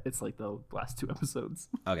 but it's like the last 2 episodes.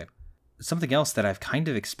 Okay. Something else that I've kind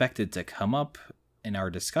of expected to come up in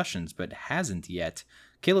our discussions, but hasn't yet.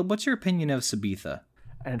 Caleb, what's your opinion of Sabitha?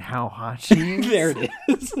 And how hot she is. There it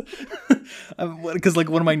is. Because like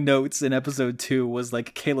one of my notes in episode 2 was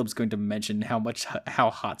like Caleb's going to mention how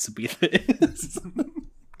hot Sabitha is.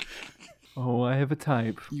 Oh, I have a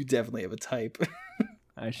type. You definitely have a type.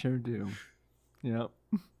 I sure do. Yep.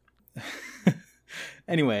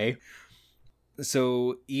 Anyway,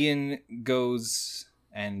 so Ian goes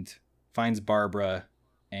and finds Barbara,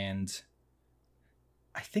 and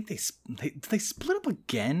I think they split up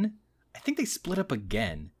again. I think they split up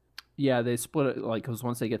again. Yeah, they split it, like, because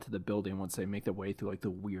once they get to the building, once they make their way through, like,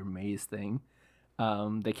 the weird maze thing,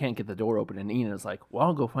 they can't get the door open, and Ian is like, well,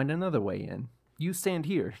 I'll go find another way in. You stand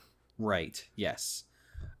here. Right, yes.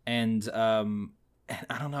 And I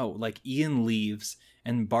don't know, like, Ian leaves,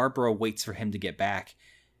 and Barbara waits for him to get back,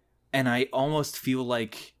 and I almost feel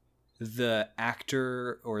like the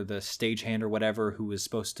actor or the stagehand or whatever who was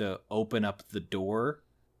supposed to open up the door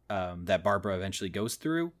that Barbara eventually goes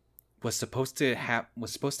through was supposed to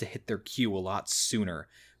hit their cue a lot sooner,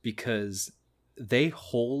 because they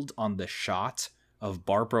hold on the shot of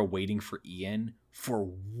Barbara waiting for Ian for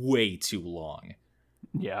way too long.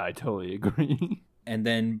 Yeah, I totally agree. And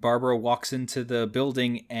then Barbara walks into the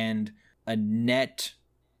building and a net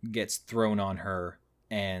gets thrown on her,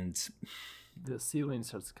 and the ceiling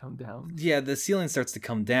starts to come down. Yeah, the ceiling starts to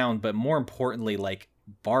come down, but more importantly, like,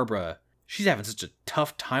 Barbara, she's having such a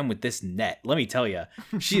tough time with this net. Let me tell you,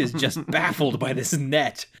 she is just baffled by this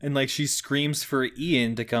net. And, like, she screams for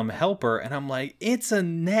Ian to come help her, and I'm like, it's a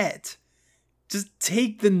net. Just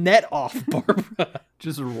take the net off, Barbara.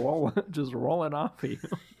 just roll it off of you.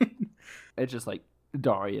 It's just like,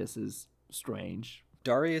 Darius is strange.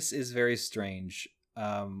 Darius is very strange.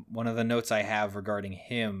 One of the notes I have regarding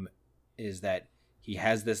him is that he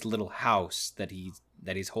has this little house that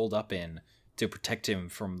he's holed up in to protect him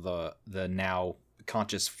from the now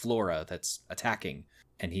conscious Flora that's attacking,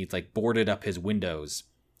 and he's like boarded up his windows.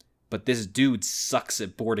 But this dude sucks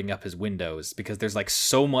at boarding up his windows because there's like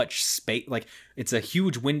so much space. Like, it's a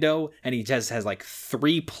huge window and he just has like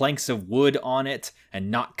 3 planks of wood on it and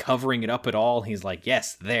not covering it up at all. He's like,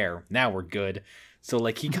 yes, there, now we're good. So,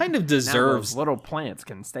 like, he kind of deserves... Now those little plants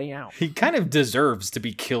can stay out. He kind of deserves to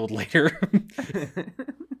be killed later.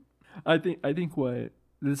 I think what...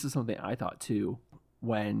 This is something I thought, too.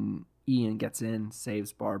 When Ian gets in,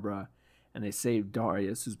 saves Barbara, and they save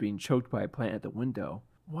Darius, who's being choked by a plant at the window.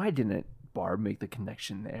 Why didn't Barb make the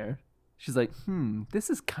connection there? She's like,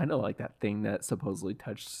 this is kind of like that thing that supposedly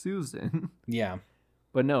touched Susan. Yeah.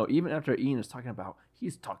 But no, even after Ian is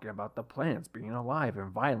he's talking about the plants being alive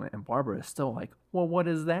and violent, and Barbara is still like, well, what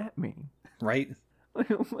does that mean? Right?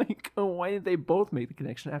 Like, oh, why didn't they both make the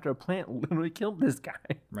connection after a plant literally killed this guy?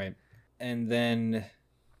 Right. And then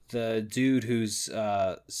the dude who's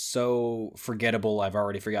so forgettable, I've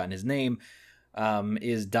already forgotten his name,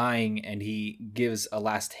 is dying, and he gives a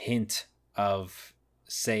last hint of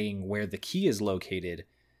saying where the key is located.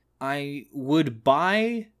 I would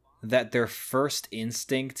buy that their first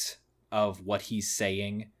instinct of what he's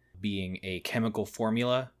saying being a chemical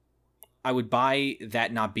formula. I would buy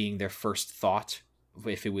that not being their first thought,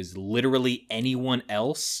 if it was literally anyone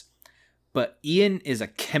else, but Ian is a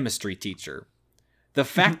chemistry teacher. The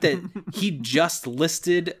fact that he just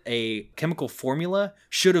listed a chemical formula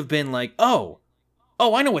should have been like, oh,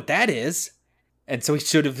 I know what that is. And so he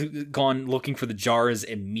should have gone looking for the jars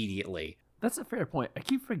immediately. That's a fair point. I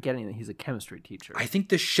keep forgetting that he's a chemistry teacher. I think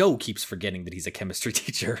the show keeps forgetting that he's a chemistry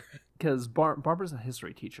teacher. Because Barbara's a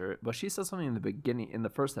history teacher, but she says something in the beginning, in the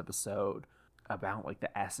first episode, about like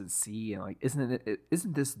the acid sea and like,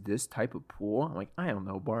 isn't this type of pool? I'm like, I don't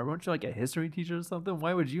know, Barbara. Aren't you like a history teacher or something?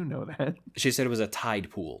 Why would you know that? She said it was a tide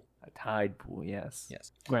pool. A tide pool, yes.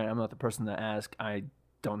 Yes. Granted, I'm not the person to ask. I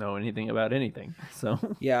don't know anything about anything, so.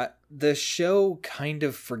 Yeah, the show kind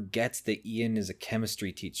of forgets that Ian is a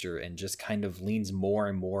chemistry teacher and just kind of leans more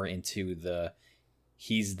and more into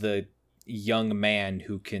he's the young man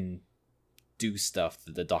who can do stuff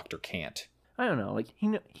that the doctor can't. I don't know, like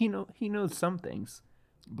he knows some things,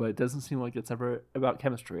 but it doesn't seem like it's ever about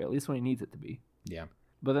chemistry, at least when he needs it to be. Yeah.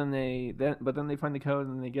 But then they find the code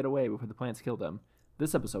and they get away before the plants kill them.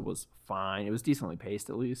 This episode was fine. It was decently paced,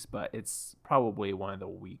 at least, but it's probably one of the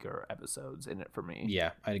weaker episodes in it for me.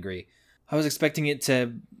 Yeah, I'd agree. I was expecting it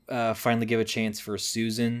to finally give a chance for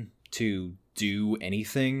Susan to do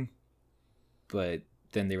anything, but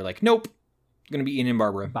then they were like, nope, it's going to be Ian and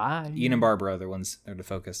Barbara. Bye. Ian and Barbara are the ones that are to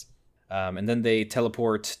focus. And then they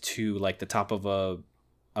teleport to like the top of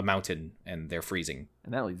a mountain, and they're freezing.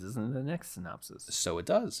 And that leads us into the next synopsis. So it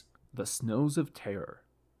does. The Snows of Terror.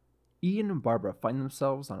 Ian and Barbara find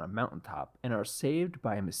themselves on a mountaintop and are saved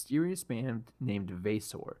by a mysterious man named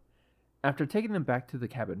Vasor. After taking them back to the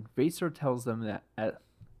cabin, Vasor tells them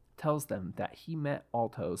that he met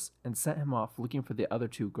Altos and sent him off looking for the other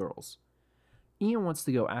two girls. Ian wants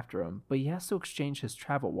to go after him, but he has to exchange his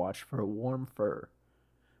travel watch for a warm fur.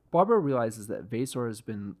 Barbara realizes that Vasor has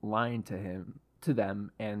been lying to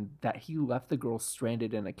them and that he left the girls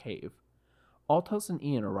stranded in a cave. Altos and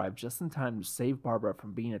Ian arrive just in time to save Barbara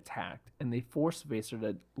from being attacked, and they force Vasor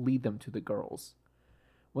to lead them to the girls.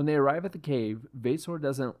 When they arrive at the cave, Vasor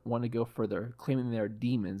doesn't want to go further, claiming there are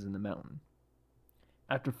demons in the mountain.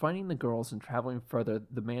 After finding the girls and traveling further,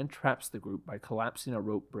 the man traps the group by collapsing a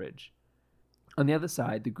rope bridge. On the other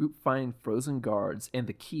side, the group find frozen guards and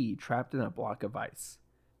the key trapped in a block of ice.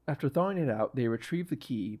 After thawing it out, they retrieve the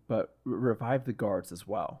key, but revive the guards as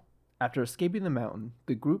well. After escaping the mountain,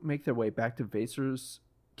 the group make their way back to Vasor's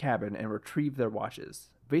cabin and retrieve their watches.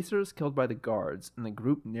 Vasor is killed by the guards, and the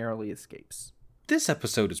group narrowly escapes. This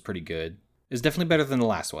episode is pretty good. It's definitely better than the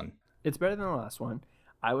last one. It's better than the last one.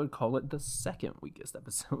 I would call it the second weakest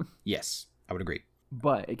episode. Yes, I would agree.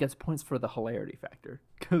 But it gets points for the hilarity factor,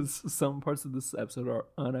 because some parts of this episode are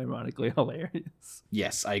unironically hilarious.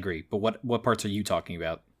 Yes, I agree. But what parts are you talking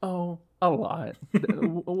about? Oh, a lot.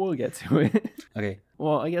 We'll get to it. Okay.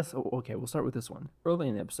 Well, I guess, okay, we'll start with this one. Early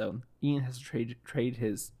in the episode, Ian has to trade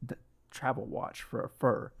his travel watch for a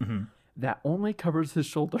fur that only covers his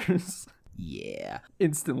shoulders. Yeah.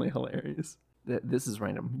 Instantly hilarious. This is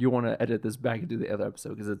random. You want to edit this back into the other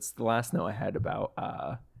episode, because it's the last note I had about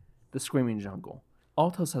the Screaming Jungle.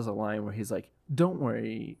 Altos has a line where he's like, "Don't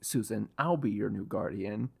worry, Susan, I'll be your new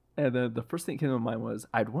guardian." And then the first thing that came to mind was,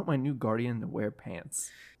 I'd want my new guardian to wear pants.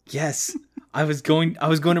 Yes, I was going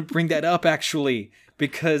to bring that up actually,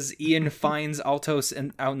 because Ian finds Altos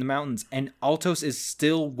out in the mountains, and Altos is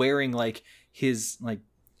still wearing like his like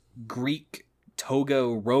Greek toga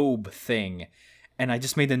robe thing, and I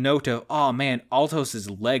just made the note of, oh man, Altos's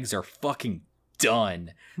legs are fucking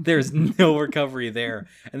done. There's no recovery there.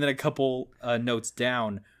 And then a couple notes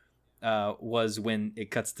down was when it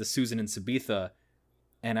cuts to Susan and Sabitha,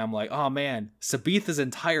 and I'm like, oh man, Sabitha's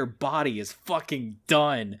entire body is fucking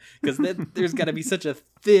done, because there's got to be such a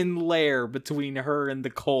thin layer between her and the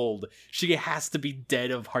cold. She has to be dead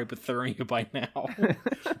of hypothermia by now.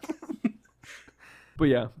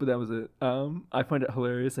 But that was it. I find it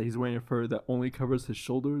hilarious that he's wearing a fur that only covers his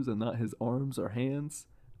shoulders and not his arms or hands.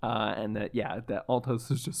 And that Altos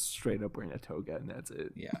is just straight up wearing a toga, and that's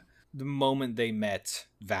it. Yeah. The moment they met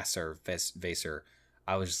Vasor,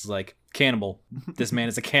 I was just like, cannibal. This man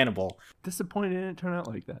is a cannibal. Disappointed it didn't turn out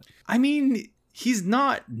like that. I mean, he's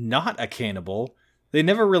not a cannibal. They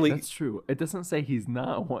never really... That's true. It doesn't say he's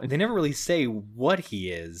not one. They never really say what he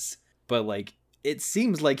is, but like, it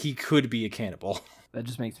seems like he could be a cannibal. That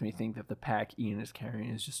just makes me think that the pack Ian is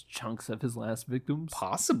carrying is just chunks of his last victims.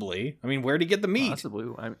 Possibly. I mean, where'd he get the meat? Possibly.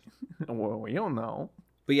 Well, we don't know.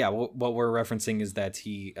 But yeah, what we're referencing is that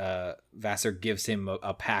Vasor gives him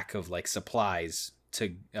a pack of like supplies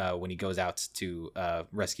to when he goes out to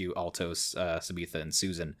rescue Altos, Sabitha, and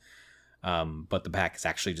Susan. But the pack is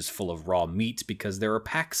actually just full of raw meat because there are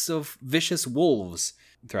packs of vicious wolves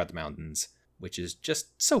throughout the mountains. which is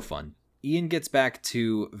just so fun. Ian gets back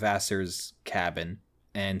to Vassar's cabin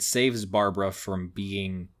and saves Barbara from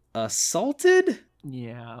being assaulted.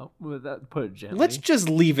 Yeah, well, that put it gently. Let's just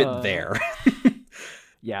leave it there.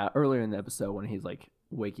 Yeah, earlier in the episode when he's like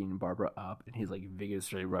waking Barbara up and he's like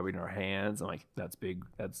vigorously rubbing her hands, I'm like, that's big.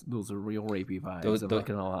 Those are real rapey vibes. I'm not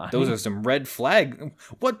gonna lie. Those are some red flag.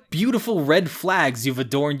 What beautiful red flags you've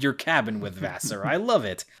adorned your cabin with, Vassar. I love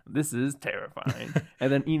it. This is terrifying.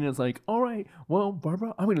 And then Ian is like, all right, well,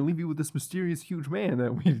 Barbara, I'm gonna leave you with this mysterious huge man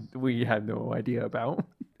that we have no idea about,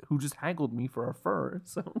 who just haggled me for a fur.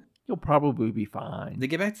 So you'll probably be fine. They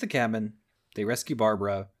get back to the cabin. They rescue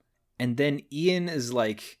Barbara. And then Ian is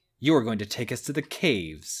like, you're going to take us to the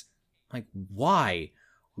caves. Like, why?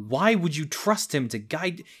 Why would you trust him to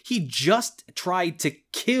guide? He just tried to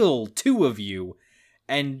kill 2 of you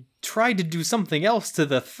and tried to do something else to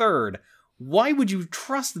the 3rd. Why would you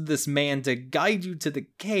trust this man to guide you to the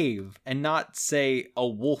cave and not, say, a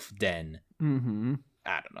wolf den? Mm-hmm.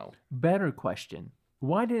 I don't know. Better question.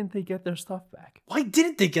 Why didn't they get their stuff back? Why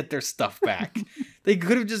didn't they get their stuff back? They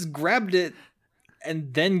could have just grabbed it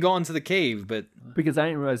and then gone to the cave, but... Because I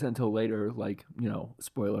didn't realize until later, like, you know,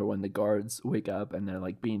 spoiler, when the guards wake up and they're,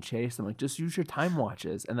 like, being chased, I'm like, just use your time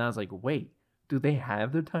watches. And I was like, wait, do they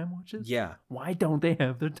have their time watches? Yeah. Why don't they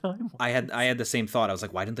have their time watches? I had the same thought. I was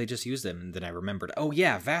like, why didn't they just use them? And then I remembered, oh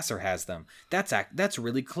yeah, Vassar has them. That's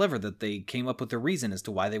really clever that they came up with a reason as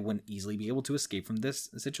to why they wouldn't easily be able to escape from this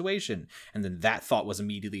situation. And then that thought was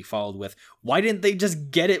immediately followed with, why didn't they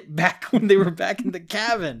just get it back when they were back in the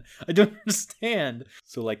cabin? I don't understand.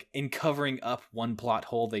 So like, in covering up one plot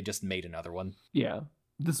hole, they just made another one. Yeah.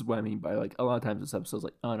 This is what I mean by, like, a lot of times this episode's,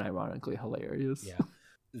 like, unironically hilarious. Yeah.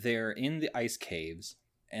 They're in the ice caves,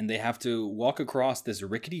 and they have to walk across this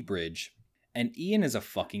rickety bridge, and Ian is a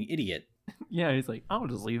fucking idiot. Yeah, he's like, I'll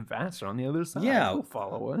just leave Vassar on the other side. Yeah. He'll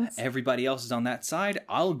follow us. Everybody else is on that side.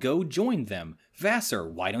 I'll go join them. Vassar,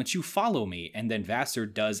 why don't you follow me? And then Vassar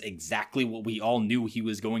does exactly what we all knew he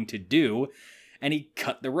was going to do, and he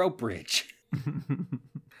cut the rope bridge.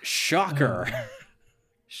 Shocker.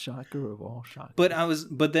 Shocker of all shockers.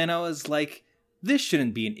 But then I was like, this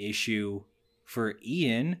shouldn't be an issue for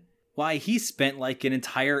Ian. Why, he spent like an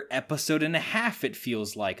entire episode and a half, it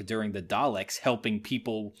feels like, during the Daleks helping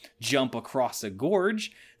people jump across a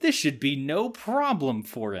gorge. This should be no problem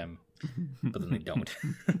for him. But then they don't.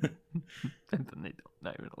 And then they don't,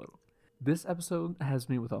 not even a little. This episode has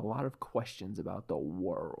me with a lot of questions about the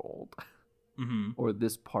world. Mm-hmm. Or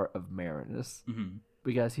this part of Marinus. Mm-hmm.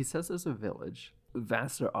 Because he says there's a village.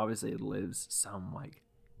 Vassar obviously lives some, like,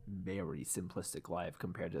 very simplistic life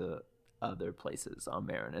compared to other places on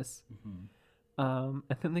Marinus. Mm-hmm.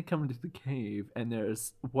 And then they come into the cave, and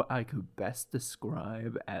there's what I could best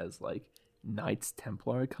describe as, like, Knights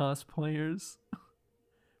Templar cosplayers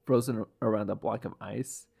frozen around a block of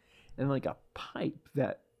ice, and, like, a pipe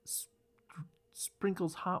that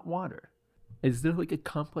sprinkles hot water. Is there, like, a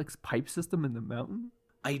complex pipe system in the mountain?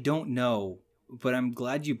 I don't know, but I'm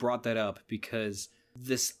glad you brought that up, because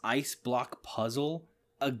this ice block puzzle,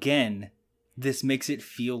 again, this makes it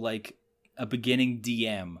feel like a beginning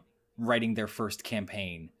DM writing their first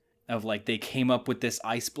campaign of like, they came up with this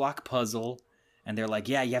ice block puzzle and they're like,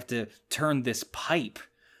 yeah, you have to turn this pipe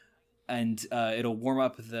and it'll warm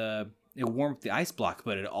up the ice block,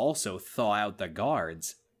 but it'll also thaw out the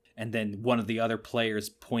guards. And then one of the other players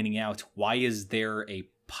pointing out, why is there a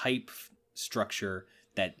pipe structure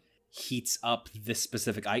that heats up this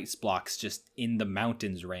specific ice blocks just in the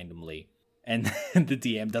mountains randomly? And the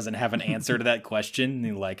DM doesn't have an answer to that question. And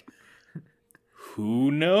you're like,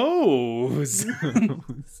 who knows?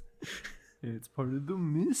 It's part of the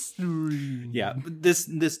mystery. Yeah, but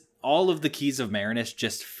this all of the Keys of Marinus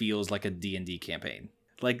just feels like a D&D campaign.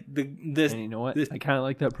 Like this. And you know what? I kind of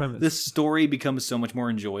like that premise. This story becomes so much more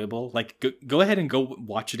enjoyable. Like go ahead and go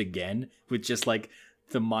watch it again with just like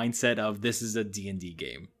the mindset of this is a D&D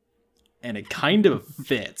game, and it kind of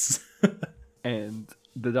fits. And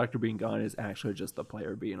the doctor being gone is actually just the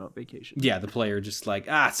player being on vacation. Yeah, the player just like,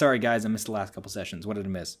 sorry guys, I missed the last couple sessions. What did I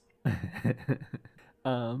miss?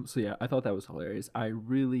 So yeah, I thought that was hilarious. I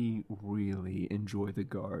really, really enjoy the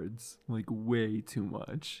guards, like way too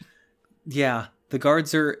much. Yeah, the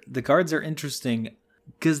guards are interesting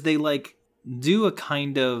because they like do a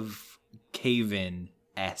kind of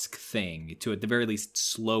cave-in-esque thing to at the very least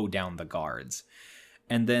slow down the guards.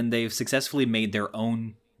 And then they've successfully made their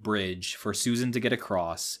own bridge for Susan to get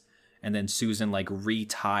across, and then Susan like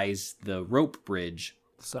reties the rope bridge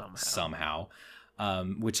somehow,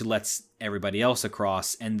 which lets everybody else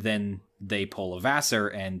across, and then they pull a Vassar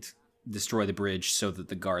and destroy the bridge so that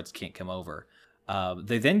the guards can't come over.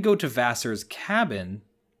 They then go to Vassar's cabin,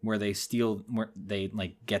 where they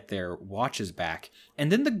like get their watches back,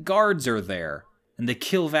 and then the guards are there and they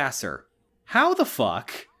kill Vassar. How the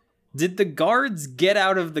fuck did the guards get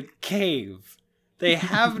out of the cave? They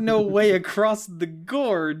have no way across the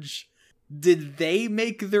gorge. Did they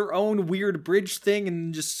make their own weird bridge thing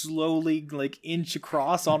and just slowly like inch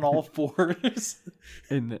across on all fours?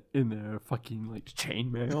 in their fucking like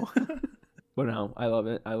chainmail. But no, I love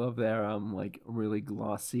it. I love their like really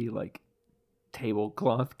glossy like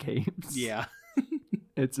tablecloth capes. Yeah.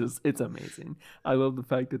 It's amazing. I love the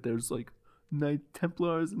fact that there's like Knight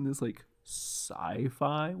Templars in this like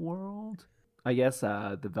sci-fi world. I guess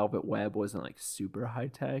the Velvet Web wasn't like super high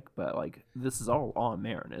tech, but like this is all on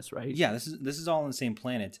Marinus, right? Yeah, this is all on the same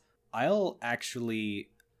planet. I'm actually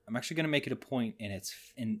going to make it a point in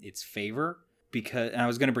its favor, because, and I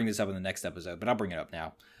was going to bring this up in the next episode, but I'll bring it up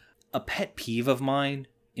now. A pet peeve of mine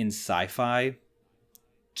in sci-fi,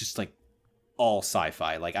 just like all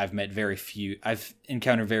sci-fi, like I've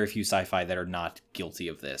encountered very few sci-fi that are not guilty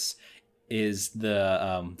of this, is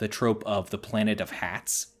the trope of the planet of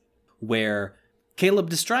hats, where Caleb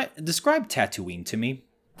describe Tatooine to me.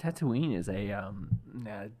 Tatooine is a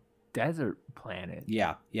desert planet.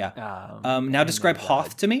 Yeah. Now describe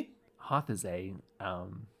Hoth to me. Hoth is a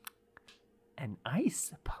an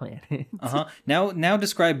ice planet. Now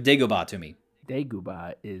describe Dagobah to me.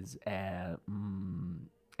 Dagobah is a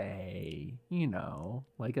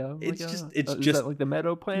like the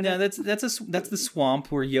meadow planet. No, that's the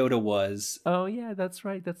swamp where Yoda was. Oh yeah, that's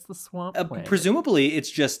right. That's the swamp planet. Presumably, it's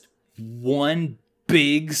just one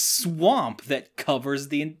big swamp that covers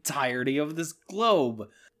the entirety of this globe.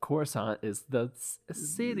 Coruscant is the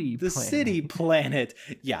city planet. City planet.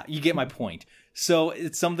 Yeah, you get my point. So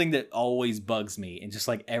it's something that always bugs me, and just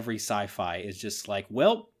like every sci-fi is just like,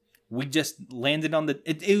 well, we just landed on the...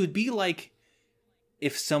 It would be like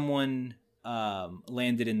if someone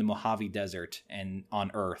landed in the Mojave Desert and on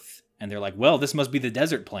Earth, and they're like, well, this must be the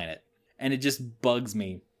desert planet. And it just bugs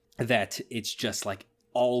me that it's just like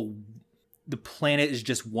the planet is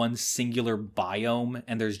just one singular biome,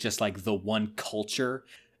 and there's just like the one culture.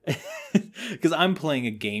 Because I'm playing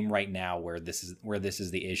a game right now where this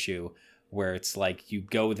is the issue, where it's like you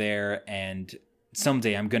go there and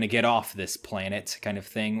someday I'm gonna get off this planet kind of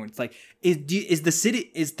thing. Where it's like,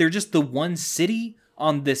 is there just the one city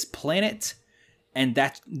on this planet, and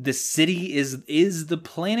that the city is the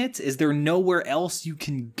planet? Is there nowhere else you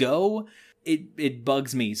can go? It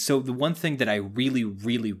bugs me. So the one thing that I really,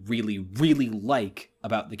 really, really, really like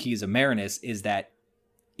about the Keys of Marinus is that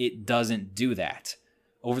it doesn't do that.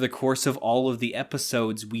 Over the course of all of the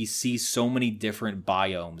episodes, we see so many different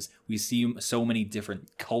biomes. We see so many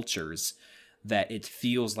different cultures that it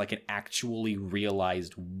feels like an actually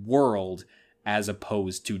realized world, as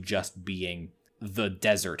opposed to just being the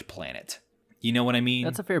desert planet. You know what I mean?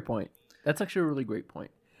 That's a fair point. That's actually a really great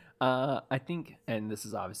point. I think, and this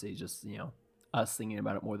is obviously just, us thinking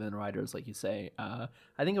about it more than writers, like you say, I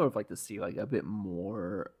think I would like to see like a bit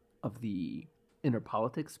more of the inner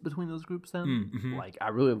politics between those groups then. Mm-hmm. Like, I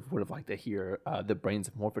really would have liked to hear the Brains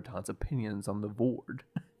of Morphoton's opinions on the Vord.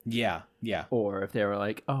 Yeah. Or if they were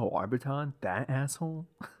like, oh, Arbiton, that asshole?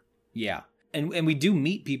 Yeah. And we do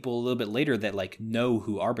meet people a little bit later that like know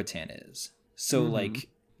who Arbitan is. So like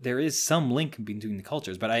there is some link between the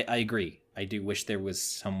cultures, but I agree. I do wish there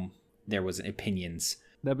was opinions.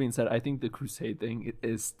 That being said, I think the Crusade thing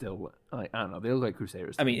is still like, I don't know, they look like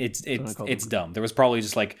Crusaders. I mean, it's dumb. There was probably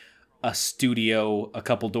just like a studio a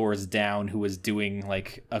couple doors down who was doing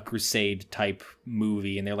like a Crusade type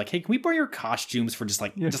movie, and they're like, hey, can we borrow your costumes for just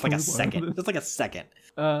like a second? Just like a second.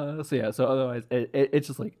 So otherwise it's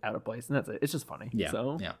just like out of place, and that's it. It's just funny. Yeah.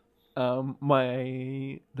 So yeah.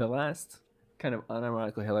 The last kind of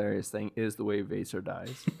unironically hilarious thing is the way Vaser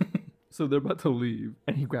dies. So they're about to leave,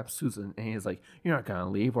 and he grabs Susan, and he's like, you're not gonna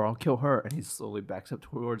leave or I'll kill her. And he slowly backs up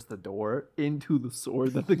towards the door into the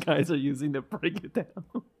sword that the guys are using to break it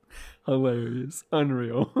down. Hilarious.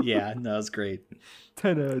 Unreal. Yeah, no, it's great.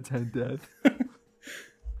 10 out of 10 death.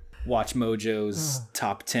 Watch Mojo's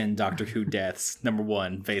top 10 Doctor Who deaths. Number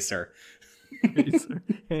 1, Vaser. Vaser,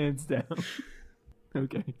 hands down.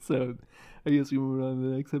 Okay, so I guess we move on to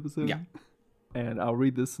the next episode. Yeah. And I'll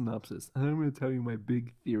read this synopsis, and I'm going to tell you my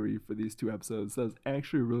big theory for these 2 episodes that I was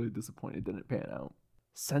actually really disappointed didn't pan out.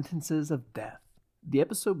 Sentences of Death. The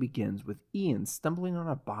episode begins with Ian stumbling on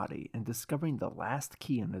a body and discovering the last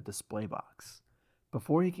key in the display box.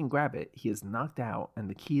 Before he can grab it, he is knocked out, and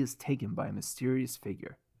the key is taken by a mysterious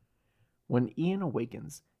figure. When Ian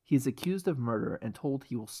awakens, he is accused of murder and told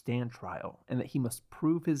he will stand trial, and that he must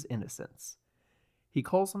prove his innocence. He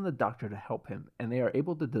calls on the doctor to help him, and they are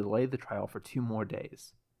able to delay the trial for 2 more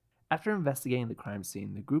days. After investigating the crime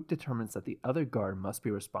scene, the group determines that the other guard must be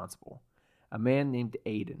responsible, a man named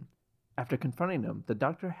Aiden. After confronting him, the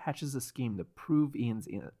doctor hatches a scheme to prove Ian's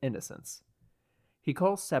innocence. He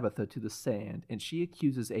calls Sabitha to the stand, and she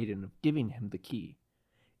accuses Aiden of giving him the key.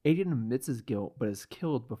 Aiden admits his guilt, but is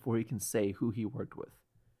killed before he can say who he worked with.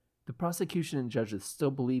 The prosecution and judges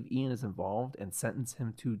still believe Ian is involved and sentence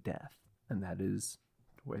him to death, and that is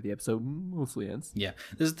where the episode mostly ends. Yeah,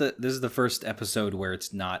 this is the first episode where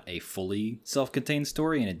it's not a fully self-contained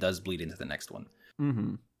story, and it does bleed into the next one.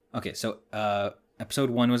 Mm-hmm. Okay, so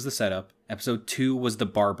episode 1 was the setup. Episode 2 was the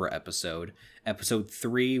Barbara episode. Episode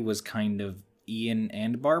 3 was kind of Ian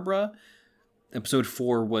and Barbara. Episode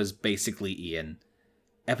 4 was basically Ian.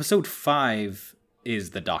 Episode 5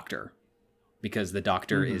 is the doctor, because the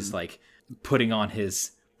doctor is like putting on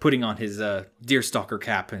his deerstalker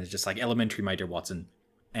cap and is just like, elementary, my dear Watson,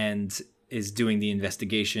 and is doing the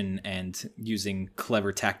investigation and using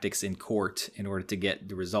clever tactics in court in order to get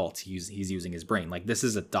the results. He's using his brain. Like, this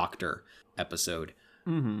is a doctor episode.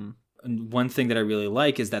 Mm-hmm. And one thing that I really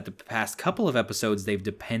like is that the past couple of episodes, they've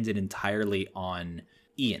depended entirely on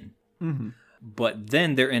Ian. Mm-hmm. But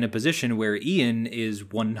then they're in a position where Ian is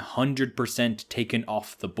 100% taken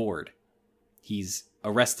off the board. He's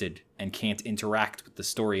arrested and can't interact with the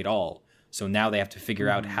story at all. So now they have to figure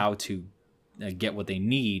out how to get what they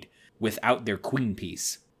need without their queen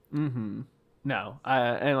piece. Mm-hmm. No,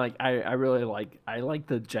 I really like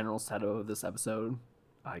the general setup of this episode.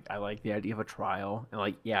 Like, I like the idea of a trial, and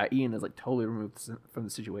like, yeah, Ian is like totally removed from the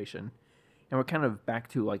situation, and we're kind of back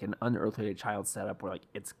to like an unearthly child setup where like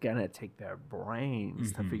it's gonna take their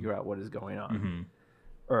brains to figure out what is going on,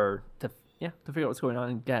 or to figure out what's going on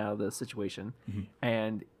and get out of the situation.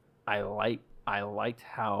 And I liked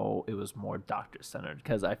how it was more doctor centered,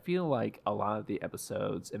 because I feel like a lot of the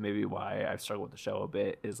episodes, and maybe why I've struggled with the show a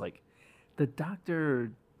bit, is like the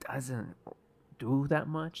doctor doesn't do that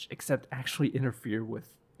much except actually interfere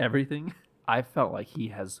with everything. I felt like he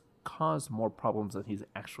has caused more problems than he's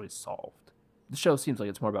actually solved. The show seems like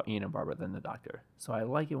it's more about Ian and Barbara than the doctor, so I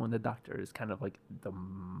like it when the doctor is kind of like the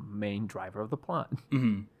main driver of the plot.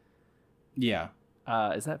 Yeah.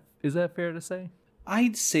 Is that fair to say?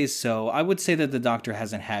 I'd say so. I would say that the doctor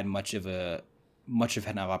hasn't had much of an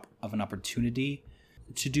opportunity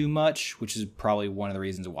to do much, which is probably one of the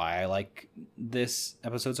reasons why I like this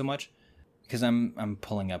episode so much. Because I'm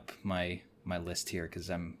pulling up my list here,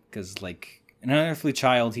 because like an unearthly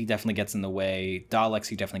child, he definitely gets in the way. Daleks,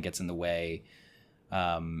 he definitely gets in the way.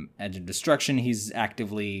 Edge of Destruction, he's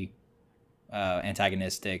actively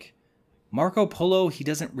antagonistic. Marco Polo, he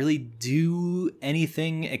doesn't really do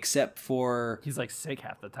anything except for... He's like sick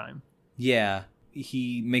half the time. Yeah.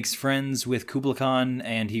 He makes friends with Kublai Khan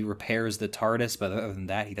and he repairs the TARDIS, but other than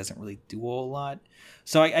that, he doesn't really do a whole lot.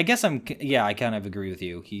 So I guess I kind of agree with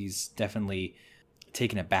you. He's definitely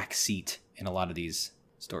taken a back seat in a lot of these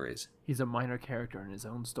stories. He's a minor character in his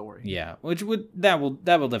own story. Yeah, that will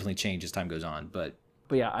definitely change as time goes on, but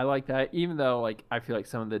yeah, I like that. Even though like I feel like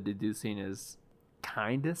some of the deducing is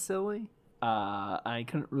kind of silly. I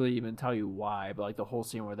couldn't really even tell you why, but like the whole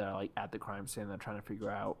scene where they're like at the crime scene, they're trying to figure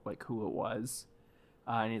out like who it was,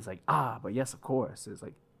 and he's like, but yes, of course. It's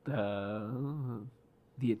like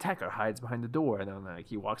the attacker hides behind the door, and then like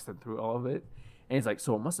he walks them through all of it, and he's like,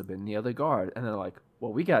 so it must have been the other guard, and they're like,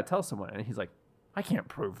 well, we gotta tell someone, and he's like, I can't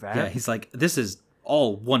prove that. Yeah, he's like, this is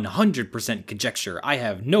all 100% conjecture. I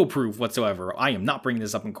have no proof whatsoever. I am not bringing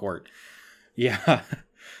this up in court. Yeah.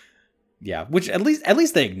 Yeah, which at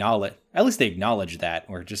least they acknowledge that.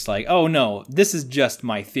 We're just like, oh no, this is just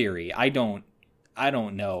my theory. I don't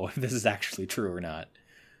know if this is actually true or not.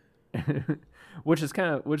 which is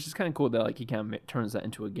kind of cool that like he kind of turns that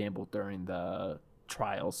into a gamble during the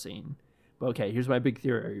trial scene. But okay, here's my big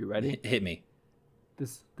theory. Are you ready? Hit me.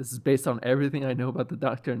 This is based on everything I know about the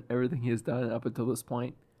Doctor and everything he has done up until this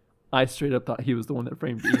point. I straight up thought he was the one that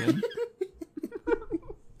framed Ian.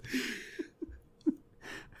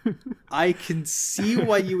 I can see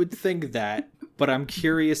why you would think that, but I'm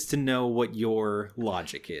curious to know what your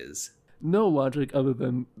logic is. No logic other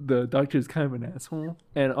than the Doctor is kind of an asshole,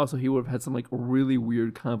 and also he would have had some like really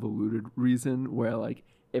weird convoluted reason where like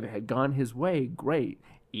if it had gone his way, great.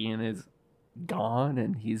 Ian is gone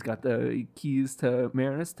and he's got the keys to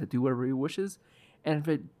Marinus to do whatever he wishes, and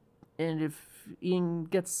if Ian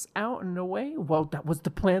gets out and away, well, that was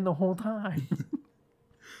the plan the whole time.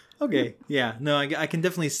 Okay, yeah, no, I can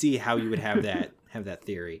definitely see how you would have that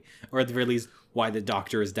theory, or at the very least, why the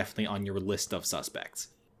Doctor is definitely on your list of suspects.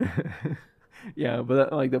 Yeah,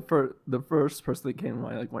 but like the first person that came to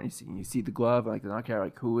mind, like when you see the glove, like the Doctor,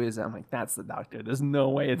 like who is it? I'm like, that's the Doctor. There's no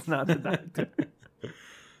way it's not the Doctor.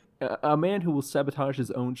 a man who will sabotage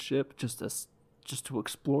his own ship just to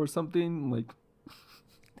explore something, like,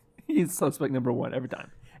 he's suspect number one every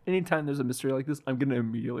time. Anytime there's a mystery like this, I'm gonna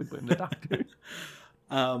immediately blame the Doctor.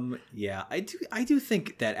 Yeah, I do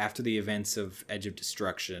think that after the events of Edge of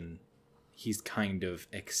Destruction, he's kind of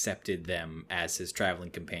accepted them as his traveling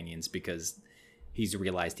companions because he's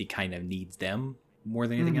realized he kind of needs them more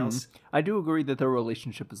than anything else. I do agree that their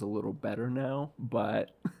relationship is a little better now,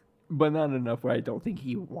 but not enough where I don't think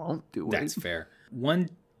he won't do it. That's fair. One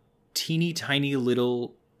teeny tiny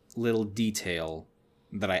little detail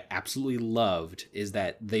that I absolutely loved is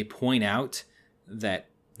that they point out that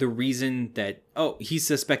the reason that, he's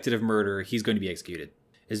suspected of murder, he's going to be executed,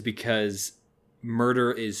 is because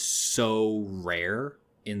murder is so rare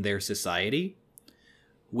in their society,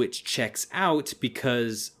 which checks out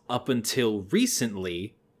because up until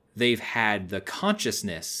recently, they've had the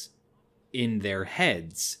consciousness in their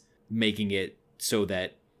heads, making it so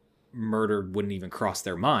that murder wouldn't even cross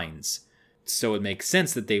their minds. So it makes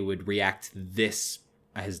sense that they would react this,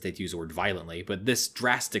 I hesitate to use the word violently, but this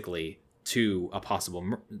drastically to a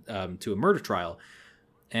possible to a murder trial.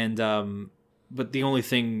 And but the only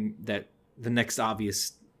thing that the next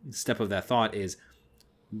obvious step of that thought is,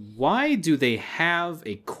 why do they have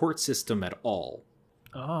a court system at all?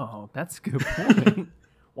 Oh, that's a good point.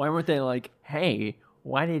 Why weren't they like, hey,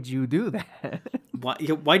 why did you do that?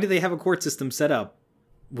 Why do they have a court system set up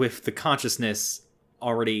with the consciousness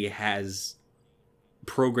already has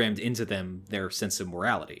programmed into them their sense of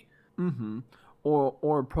morality? Mm-hmm.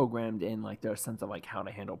 Or programmed in like their sense of like how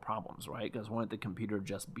to handle problems, right? Because wouldn't the computer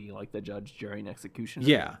just be like the judge, jury, and executioner?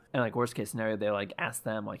 Yeah. And like worst case scenario, they like ask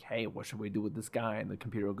them like, hey, what should we do with this guy? And the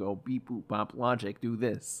computer will go beep boop bop logic, do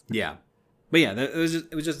this. Yeah. But yeah, it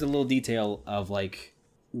was just a little detail of like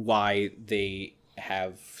why they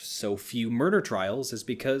have so few murder trials is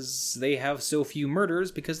because they have so few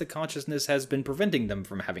murders because the consciousness has been preventing them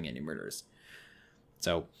from having any murders.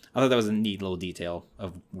 So I thought that was a neat little detail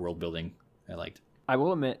of world building I liked. I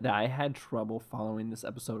will admit that I had trouble following this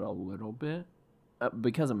episode a little bit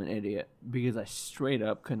because I'm an idiot, because I straight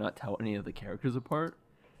up could not tell any of the characters apart.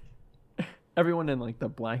 Everyone in like the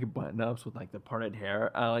black button-ups with like the parted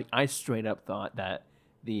hair, I straight up thought that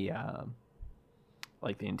the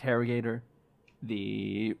like the interrogator,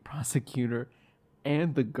 the prosecutor,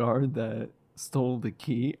 and the guard that stole the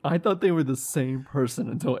key, I thought they were the same person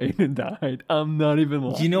until Aiden died. I'm not even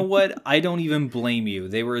lying. You know what? I don't even blame you.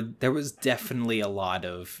 There was definitely a lot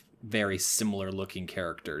of very similar looking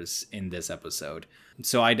characters in this episode.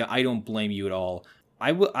 So I don't blame you at all.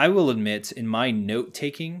 I will admit, in my note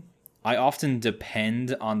taking, I often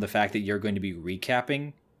depend on the fact that you're going to be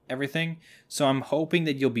recapping everything. So I'm hoping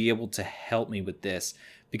that you'll be able to help me with this,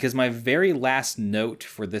 because my very last note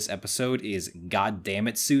for this episode is "God damn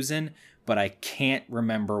it, Susan," but I can't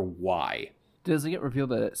remember why. Does it get revealed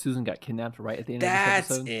that Susan got kidnapped right at the end of this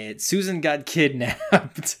episode? That's it. Susan got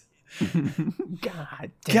kidnapped.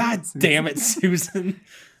 God damn it, Susan.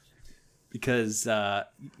 Because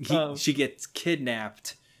she gets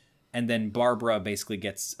kidnapped, and then Barbara basically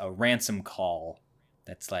gets a ransom call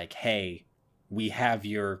that's like, hey, we have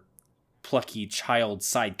your plucky child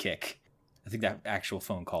sidekick. I think that actual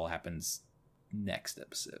phone call happens next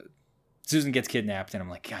episode. Susan gets kidnapped, and I'm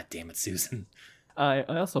like, God damn it, Susan. I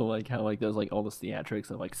also like how like there's like all this theatrics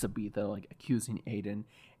of like Sabitha like accusing Aiden,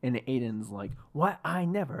 and Aiden's like, what? I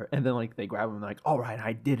never. And then like they grab him and like, all right,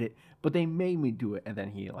 I did it, but they made me do it. And then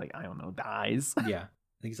he like, I don't know, dies. Yeah.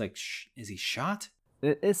 I think he's like, is he shot?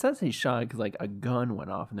 It says he's shot because like a gun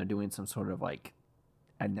went off and they're doing some sort of like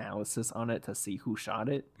analysis on it to see who shot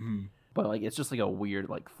it. Mm. But like it's just like a weird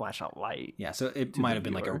like flash out light. Yeah, so it might have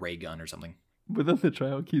been like a ray gun or something. But then the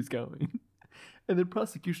trial keeps going. And the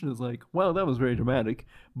prosecution is like, well, that was very dramatic,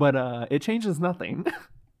 but it changes nothing.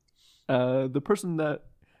 The person that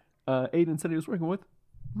Aiden said he was working with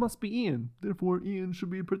must be Ian. Therefore, Ian should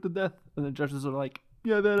be put to death. And the judges are like,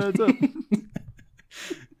 yeah, that adds up.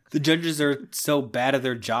 The judges are so bad at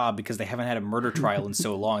their job because they haven't had a murder trial in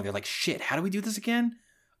so long. They're like, shit, how do we do this again?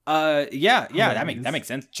 Yeah, that makes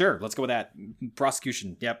sense. Sure, let's go with that.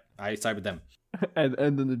 Prosecution, yep, I side with them. And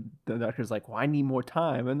then the doctor's like, well, I need more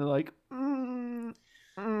time. And they're like,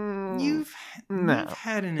 You've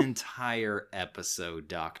had an entire episode,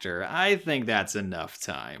 Doctor. I think that's enough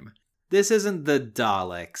time. This isn't the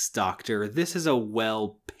Daleks, Doctor. This is a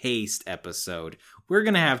well-paced episode. We're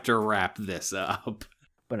going to have to wrap this up.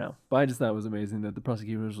 But I just thought it was amazing that the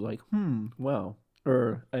prosecutors were like, wow.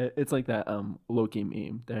 Or it's like that Loki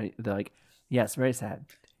meme. They're like, yes, very sad.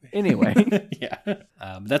 Anyway. Yeah.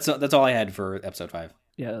 That's all I had for episode 5.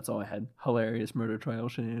 Yeah, that's all I had. Hilarious murder trial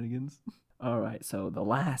shenanigans. All right, so the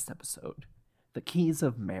last episode, The Keys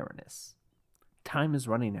of Marinus. Time is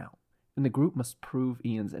running out, and the group must prove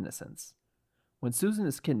Ian's innocence. When Susan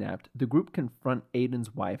is kidnapped, the group confront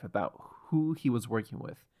Aiden's wife about who he was working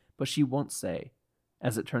with, but she won't say.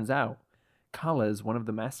 As it turns out, Kala is one of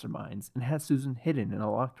the masterminds and has Susan hidden in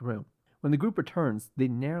a locked room. When the group returns, they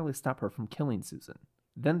narrowly stop her from killing Susan.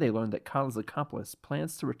 Then they learn that Kala's accomplice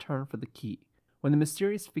plans to return for the key. When the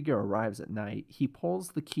mysterious figure arrives at night, he pulls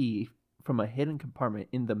the key from a hidden compartment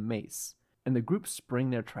in the mace, and the group spring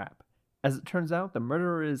their trap. As it turns out, the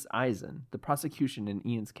murderer is Eisen, the prosecution in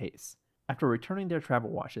Ian's case. After returning their travel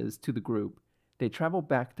watches to the group, they travel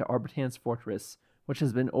back to Arbitan's fortress, which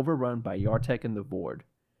has been overrun by Yartek and the Vord.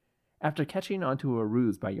 After catching onto a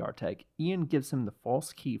ruse by Yartek, Ian gives him the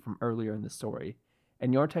false key from earlier in the story,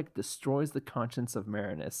 and Yartek destroys the conscience of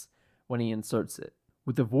Marinus when he inserts it.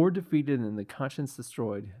 With the Vord defeated and the conscience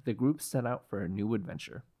destroyed, the group set out for a new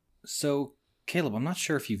adventure. So, Caleb, I'm not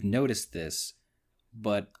sure if you've noticed this,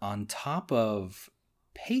 but on top of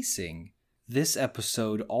pacing, this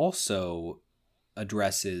episode also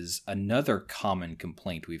addresses another common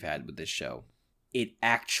complaint we've had with this show. It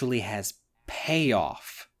actually has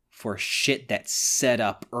payoff for shit that's set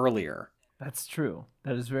up earlier. That's true.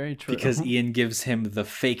 That is very true. Because Ian gives him the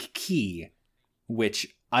fake key,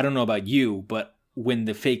 which, I don't know about you, but when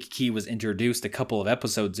the fake key was introduced a couple of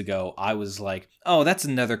episodes ago, I was like, oh, that's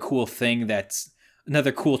another cool thing, that's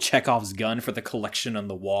another cool Chekhov's gun for the collection on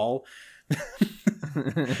the wall.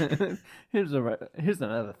 Here's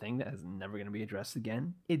another thing that is never going to be addressed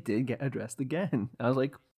again. It did get addressed again. I was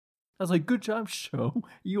like, good job, show.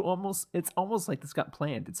 It's almost like this got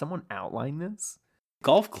planned. Did someone outline this?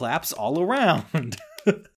 Golf claps all around.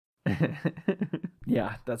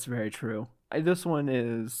 Yeah, that's very true. This one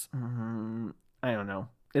is, I don't know.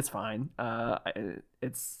 It's fine. It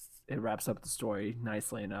wraps up the story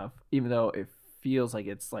nicely enough, even though it feels like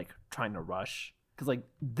it's like trying to rush. Because like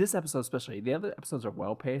this episode especially, the other episodes are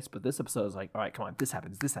well paced, but this episode is like, all right, come on, this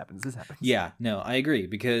happens. Yeah, no, I agree,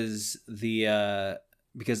 because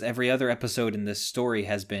because every other episode in this story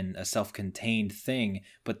has been a self-contained thing,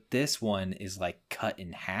 but this one is like cut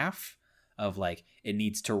in half. Of like, it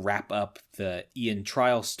needs to wrap up the Ian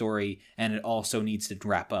trial story, and it also needs to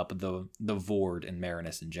wrap up the Vord and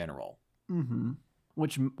Marinus in general. Mm-hmm.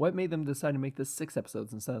 What made them decide to make this 6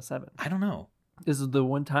 episodes instead of 7? I don't know. This is the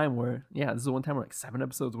one time where like 7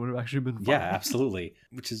 episodes would have actually been fun. Yeah, absolutely.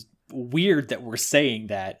 Which is weird that we're saying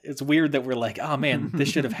that. It's weird that we're like, oh man, this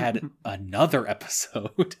should have had another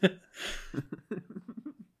episode.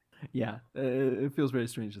 Yeah, it feels very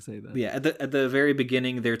strange to say that. Yeah, at the very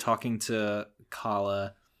beginning, they're talking to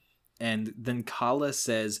Kala, and then Kala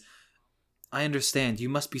says, I understand, you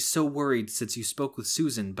must be so worried since you spoke with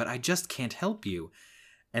Susan, but I just can't help you.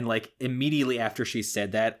 And like, immediately after she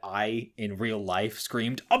said that, I, in real life,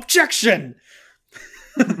 screamed, objection!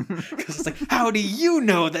 Because it's like, how do you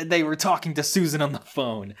know that they were talking to Susan on the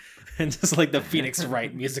phone? And just like the Phoenix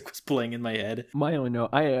Wright music was playing in my head. My only note,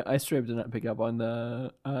 I straight up did not pick up on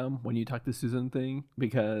the when you talk to Susan thing,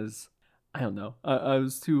 because I don't know. I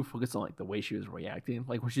was too focused on like the way she was reacting.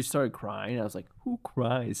 Like when she started crying, I was like, who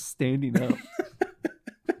cries standing up?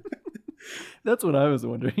 That's what I was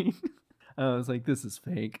wondering. I was like, this is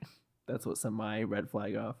fake. That's what sent my red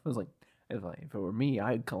flag off. I was like, if it were me,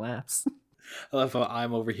 I'd collapse. I love how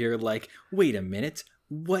I'm over here like, wait a minute.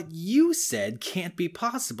 What you said can't be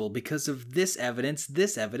possible because of this evidence, and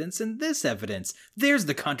this evidence. There's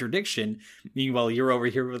the contradiction. Meanwhile, you're over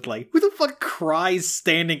here with like, who the fuck cries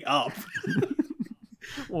standing up?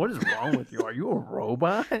 What is wrong with you? Are you a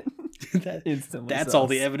robot? That's all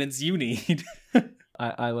the evidence you need.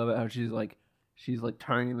 I love it how she's like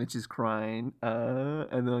turning and then she's crying,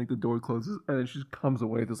 and then like the door closes and then she just comes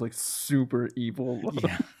away with this like super evil look.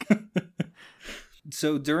 Yeah.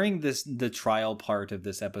 So during the trial part of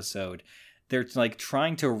this episode, they're like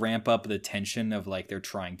trying to ramp up the tension of like they're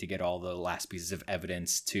trying to get all the last pieces of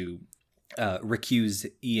evidence to recuse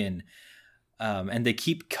Ian, and they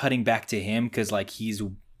keep cutting back to him because like he's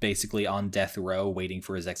basically on death row waiting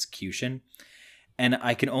for his execution. And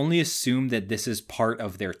I can only assume that this is part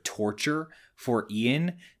of their torture for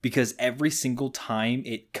Ian, because every single time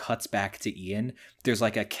it cuts back to Ian, there's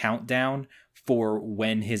like a countdown for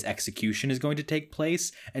when his execution is going to take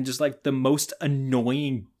place. And just like the most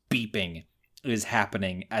annoying beeping is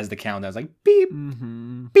happening as the countdown is like beep,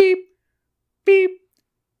 beep, beep,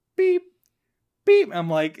 beep, beep.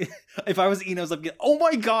 I'm like, if I was Ian, I was like, oh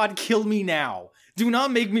my God, kill me now. Do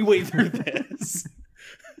not make me wait through this.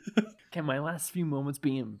 Can my last few moments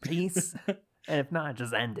be in peace? And if not,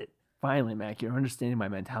 just end it. Finally, Mac, you're understanding my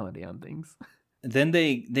mentality on things. Then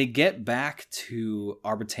they get back to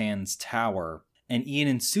Arbitan's tower, and Ian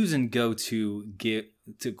and Susan go to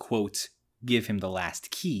quote give him the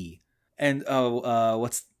last key. And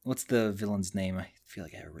what's the villain's name? I feel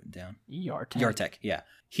like I have it written down. Yartek, yeah.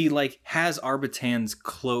 He like has Arbitan's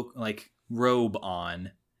cloak, like robe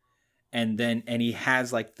on, and he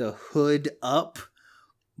has like the hood up,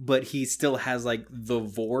 but he still has like the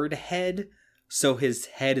Vord head, so his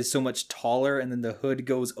head is so much taller, and then the hood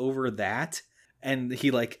goes over that, and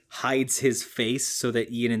he like hides his face so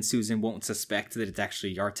that Ian and Susan won't suspect that it's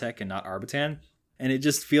actually Yartek and not Arbitan. And it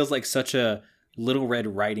just feels like such a Little Red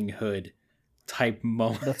Riding Hood type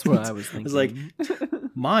moment. That's what I was thinking. It's like,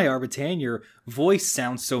 my Arbitan, your voice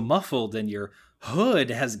sounds so muffled and your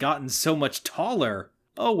hood has gotten so much taller.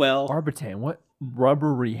 Oh well. Arbitan, what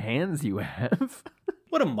rubbery hands you have.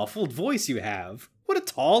 What a muffled voice you have. What a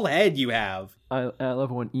tall head you have. I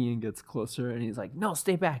love when Ian gets closer and he's like, no,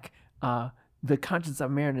 stay back. The conscience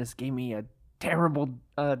of Marinus gave me a terrible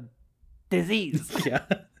disease. Yeah.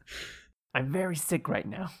 I'm very sick right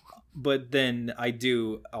now. But then I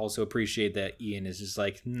do also appreciate that Ian is just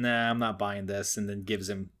like, nah, I'm not buying this, and then gives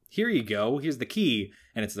him, here you go, here's the key,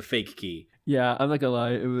 and it's the fake key. Yeah, I'm not gonna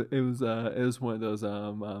lie, it was one of those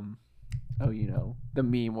the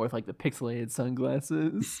meme with like the pixelated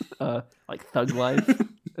sunglasses, like Thug Life.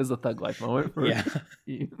 It was a Thug Life moment for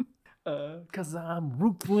Ian. 'Cause I'm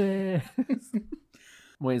ruthless.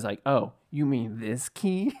 When he's like, oh, you mean this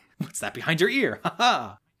key? What's that behind your ear? Ha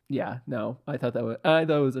ha. Yeah, no, I thought it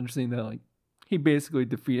was interesting that like he basically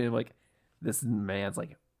defeated like this man's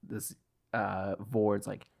like this Vord's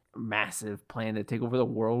like massive plan to take over the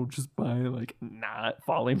world just by like not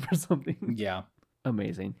falling for something. Yeah.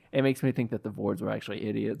 Amazing. It makes me think that the Vords were actually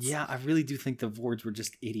idiots. Yeah, I really do think the Vords were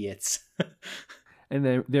just idiots. And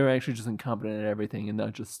they were actually just incompetent at everything and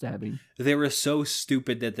not just stabbing. They were so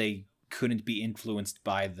stupid that they couldn't be influenced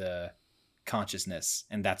by the consciousness,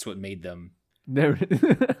 and that's what made them.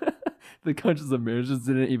 The conscious of marriage just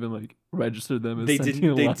didn't even like register them as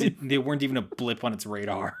sentient life. They weren't even a blip on its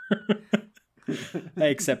radar. I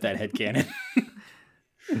accept that headcanon.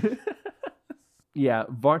 Yeah,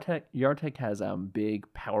 Yartek has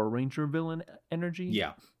big Power Ranger villain energy.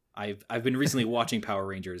 Yeah, I've been recently watching Power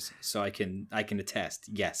Rangers, so I can attest.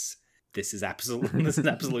 Yes, this is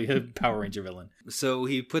absolutely a Power Ranger villain. So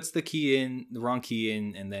he puts the wrong key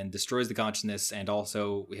in, and then destroys the consciousness and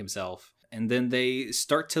also himself. And then they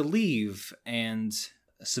start to leave, and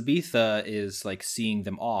Sabitha is like seeing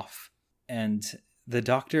them off, and the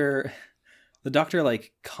doctor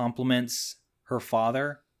like compliments her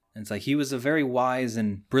father, and it's like, he was a very wise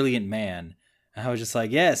and brilliant man. And I was just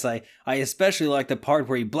like, yes, I especially like the part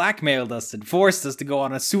where he blackmailed us and forced us to go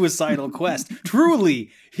on a suicidal quest. Truly,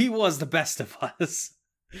 he was the best of us.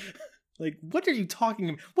 Like, what are you talking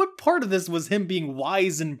about? What part of this was him being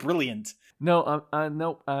wise and brilliant? No,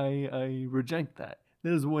 I reject that.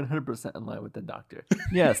 That is 100% in line with the doctor.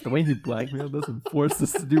 Yes, the way he blackmailed us and forced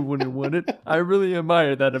us to do what he wanted, I really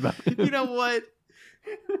admire that about him. You know what?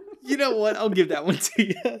 I'll give that one to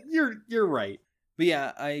you. You're right. But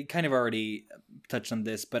yeah, I kind of already touched on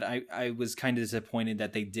this, but I was kind of disappointed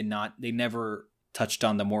that they never touched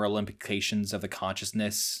on the moral implications of the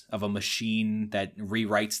consciousness of a machine that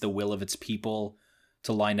rewrites the will of its people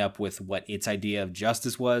to line up with what its idea of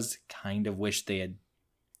justice was. Kind of wish they had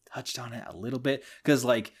touched on it a little bit, because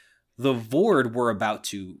like the Vord were about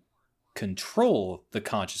to control the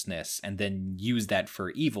consciousness and then use that for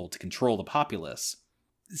evil to control the populace.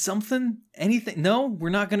 Anything? No, we're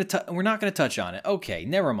not gonna touch on it. Okay,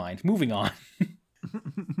 never mind. Moving on.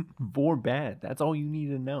 Vord bad. That's all you need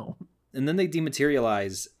to know. And then they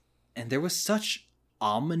dematerialize, and there was such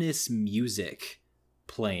ominous music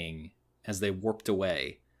playing as they warped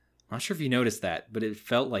away. I'm not sure if you noticed that, but it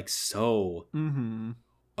felt like so. Mm-hmm.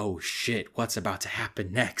 Oh shit, what's about to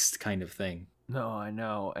happen next kind of thing. No, I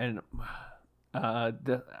know. And I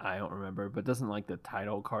don't remember, but doesn't like the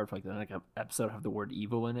title card for like the next episode have the word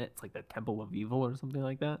evil in it? It's like the Temple of Evil or something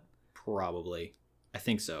like that. Probably. I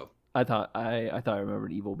think so. I thought I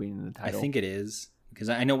remembered evil being in the title. I think it is, because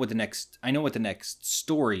I know what the next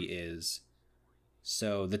story is.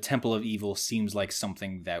 So the Temple of Evil seems like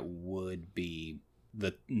something that would be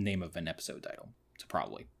the name of an episode title. So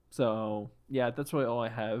probably. So yeah, that's really all I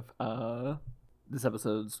have. This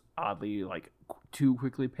episode's oddly like too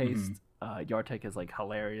quickly paced. Mm-hmm. Yartek is like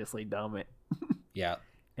hilariously dumb. Yeah.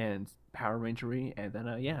 And Power Rangery, and then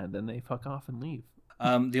then they fuck off and leave.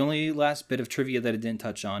 The only last bit of trivia that it didn't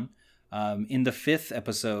touch on, in the 5th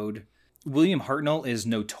episode, William Hartnell is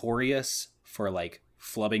notorious for like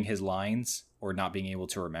flubbing his lines or not being able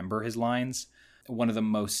to remember his lines. One of the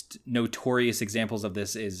most notorious examples of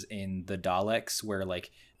this is in the Daleks, where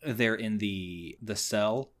like they're in the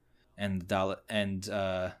cell And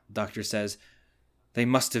doctor says, they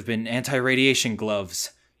must have been anti-radiation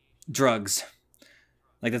gloves. Drugs.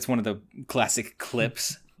 Like, that's one of the classic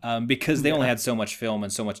clips. Because they only had so much film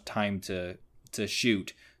and so much time to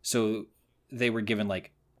shoot. So they were given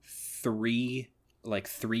like three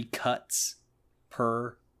cuts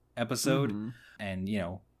per episode. Mm-hmm. And,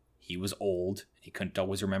 he was old. He couldn't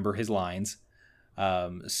always remember his lines.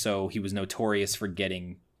 So he was notorious for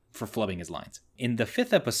flubbing his lines. In the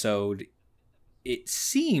 5th episode, it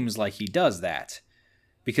seems like he does that.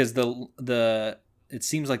 Because it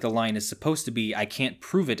seems like the line is supposed to be, I can't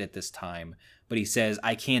prove it at this time. But he says,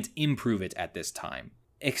 I can't improve it at this time.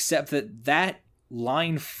 Except that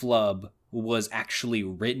line flub was actually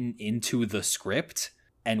written into the script,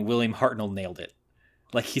 and William Hartnell nailed it.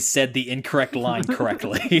 Like, he said the incorrect line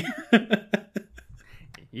correctly.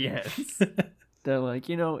 Yes. They're like,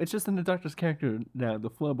 it's just in the Doctor's character now to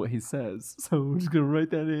flub what he says, so we're just going to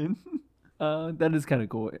write that in. That is kind of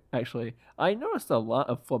cool, actually. I noticed a lot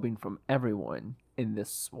of flubbing from everyone in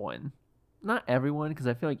this one. Not everyone, because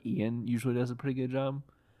I feel like Ian usually does a pretty good job.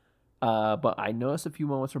 But I noticed a few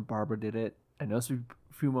moments where Barbara did it. I noticed a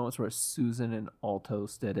few moments where Susan and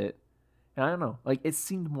Altos did it. And I don't know. Like, it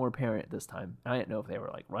seemed more apparent this time. I didn't know if they were,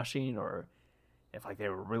 like, rushing or if, like, they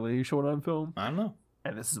were really short on film. I don't know.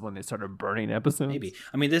 And this is when they started burning episodes. Maybe.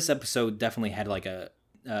 I mean, this episode definitely had, like, a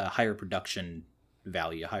higher production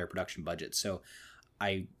value, a higher production budget. So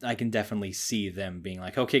I can definitely see them being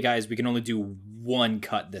like, okay, guys, we can only do one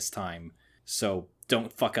cut this time. So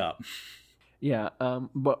don't fuck up. Yeah,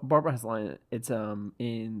 but Barbara has a line. It's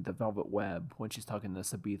in the Velvet Web when she's talking to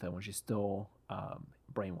Sabitha when she's still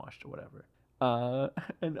brainwashed or whatever.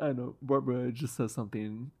 And I know Barbara just says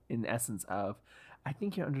something in essence of, I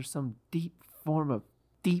think you're under some deep form of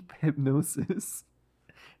deep hypnosis.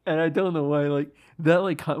 And I don't know why, like, that,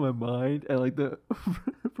 like, caught my mind. And, like,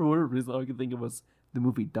 for whatever reason, all I could think of was the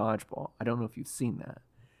movie Dodgeball. I don't know if you've seen that.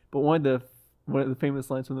 But one of the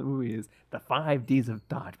famous lines from the movie is the 5 Ds of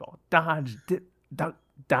dodgeball: dodge, dip, duck,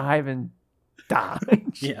 dive, and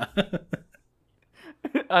dodge. Yeah.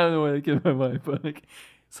 I don't know why that came to my mind, but like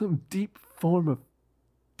some deep form of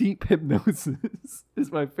deep hypnosis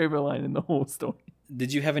is my favorite line in the whole story.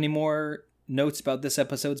 Did you have any more notes about this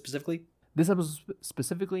episode specifically? This episode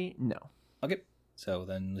specifically, no. Okay, so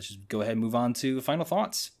then let's just go ahead and move on to final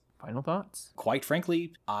thoughts. Final thoughts? Quite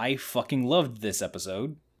frankly, I fucking loved this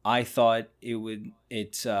episode. I thought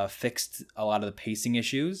it fixed a lot of the pacing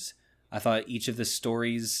issues. I thought each of the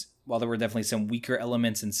stories, while there were definitely some weaker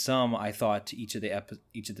elements in some, I thought each of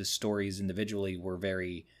the stories individually were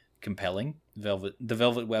very compelling. The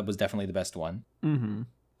Velvet Web was definitely the best one. Mm-hmm.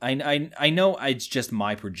 I know it's just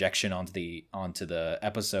my projection onto the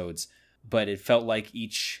episodes, but it felt like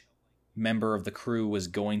each member of the crew was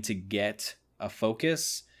going to get a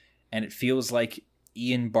focus, and it feels like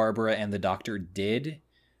Ian, Barbara, and the Doctor did,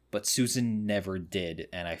 but Susan never did,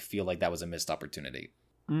 and I feel like that was a missed opportunity.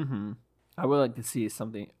 Mm-hmm. I would like to see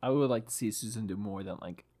something. I would like to see Susan do more than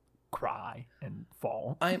like cry and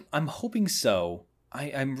fall. I'm hoping so.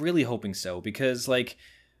 I'm really hoping so, because like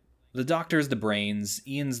the Doctor's the brains,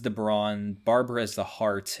 Ian's the brawn, Barbara is the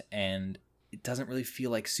heart, and it doesn't really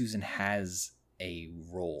feel like Susan has a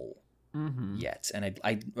role yet. And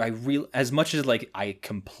I really, as much as like I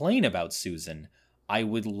complain about Susan, I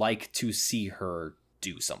would like to see her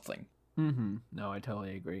do something. Mm-hmm. No, I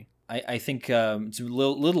totally agree. I think it's a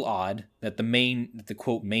little odd that the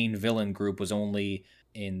quote main villain group was only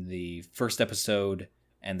in the first episode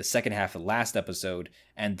and the second half of the last episode,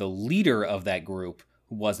 and the leader of that group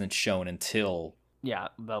wasn't shown until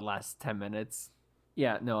the last 10 minutes.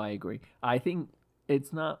 Yeah, no, I agree. I think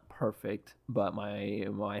it's not perfect, but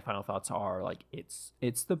my final thoughts are like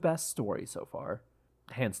it's the best story so far,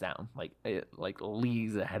 hands down. Like it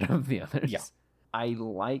leagues ahead of the others. Yeah. I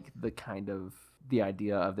like the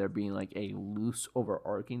idea of there being like a loose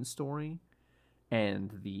overarching story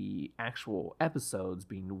and the actual episodes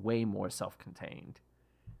being way more self-contained.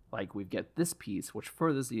 Like we get this piece which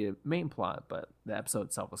furthers the main plot, but the episode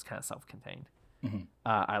itself was kind of self-contained. Mm-hmm.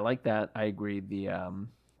 I like that. I agree. The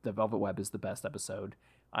Velvet Web is the best episode.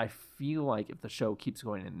 I feel like if the show keeps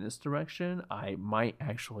going in this direction, I might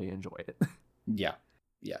actually enjoy it. Yeah.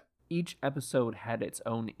 Each episode had its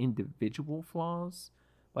own individual flaws,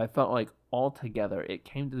 but I felt like altogether it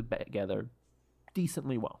came together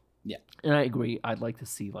decently well. Yeah. And I agree. I'd like to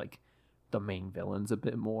see like the main villains a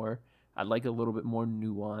bit more. I'd like a little bit more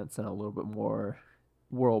nuance and a little bit more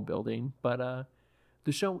world building, but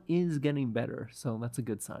the show is getting better, so that's a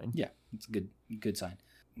good sign. Yeah, it's a good sign.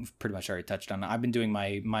 We've pretty much already touched on it. I've been doing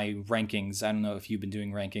my rankings. I don't know if you've been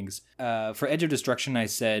doing rankings. For Edge of Destruction, I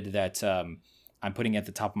said that I'm putting at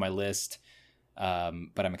the top of my list,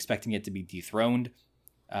 but I'm expecting it to be dethroned.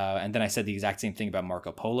 And then I said the exact same thing about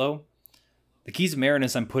Marco Polo. The Keys of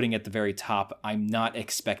Marinus I'm putting at the very top. I'm not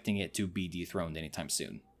expecting it to be dethroned anytime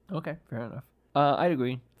soon. Okay, fair enough. I'd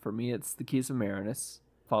agree. For me, it's the Keys of Marinus,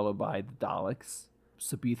 followed by the Daleks.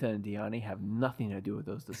 Sabitha and Diani have nothing to do with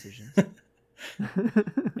those decisions.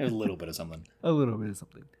 A little bit of something. A little bit of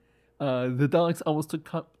something. The Daleks almost took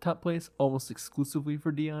top place, almost exclusively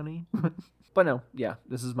for Diani. But no, yeah,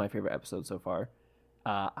 this is my favorite episode so far.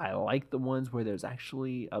 I like the ones where there's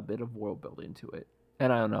actually a bit of world building to it.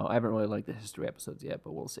 And I don't know, I haven't really liked the history episodes yet,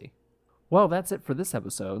 but we'll see. Well, that's it for this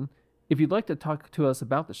episode. If you'd like to talk to us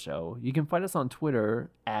about the show, you can find us on Twitter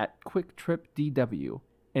at QuickTripDW.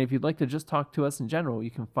 And if you'd like to just talk to us in general, you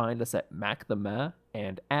can find us at MacTheMeh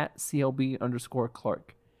and at CLB_Clark.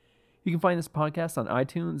 You can find this podcast on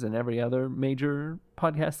iTunes and every other major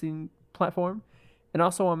podcasting platform, and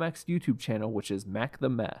also on Mac's YouTube channel, which is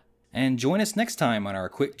MacTheMeh. And join us next time on our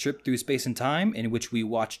quick trip through space and time, in which we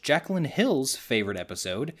watch Jacqueline Hill's favorite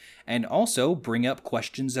episode, and also bring up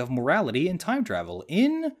questions of morality and time travel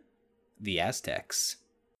in The Aztecs.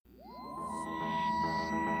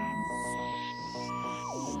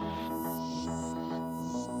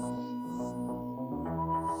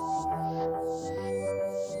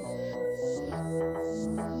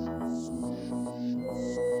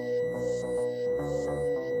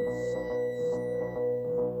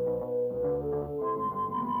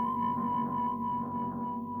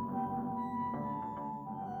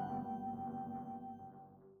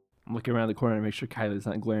 I'm looking around the corner to make sure Kylie's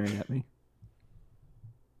not glaring at me.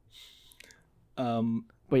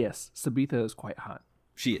 But yes, Sabitha is quite hot.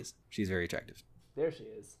 She is. She's very attractive. There she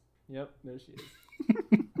is. Yep, there she is.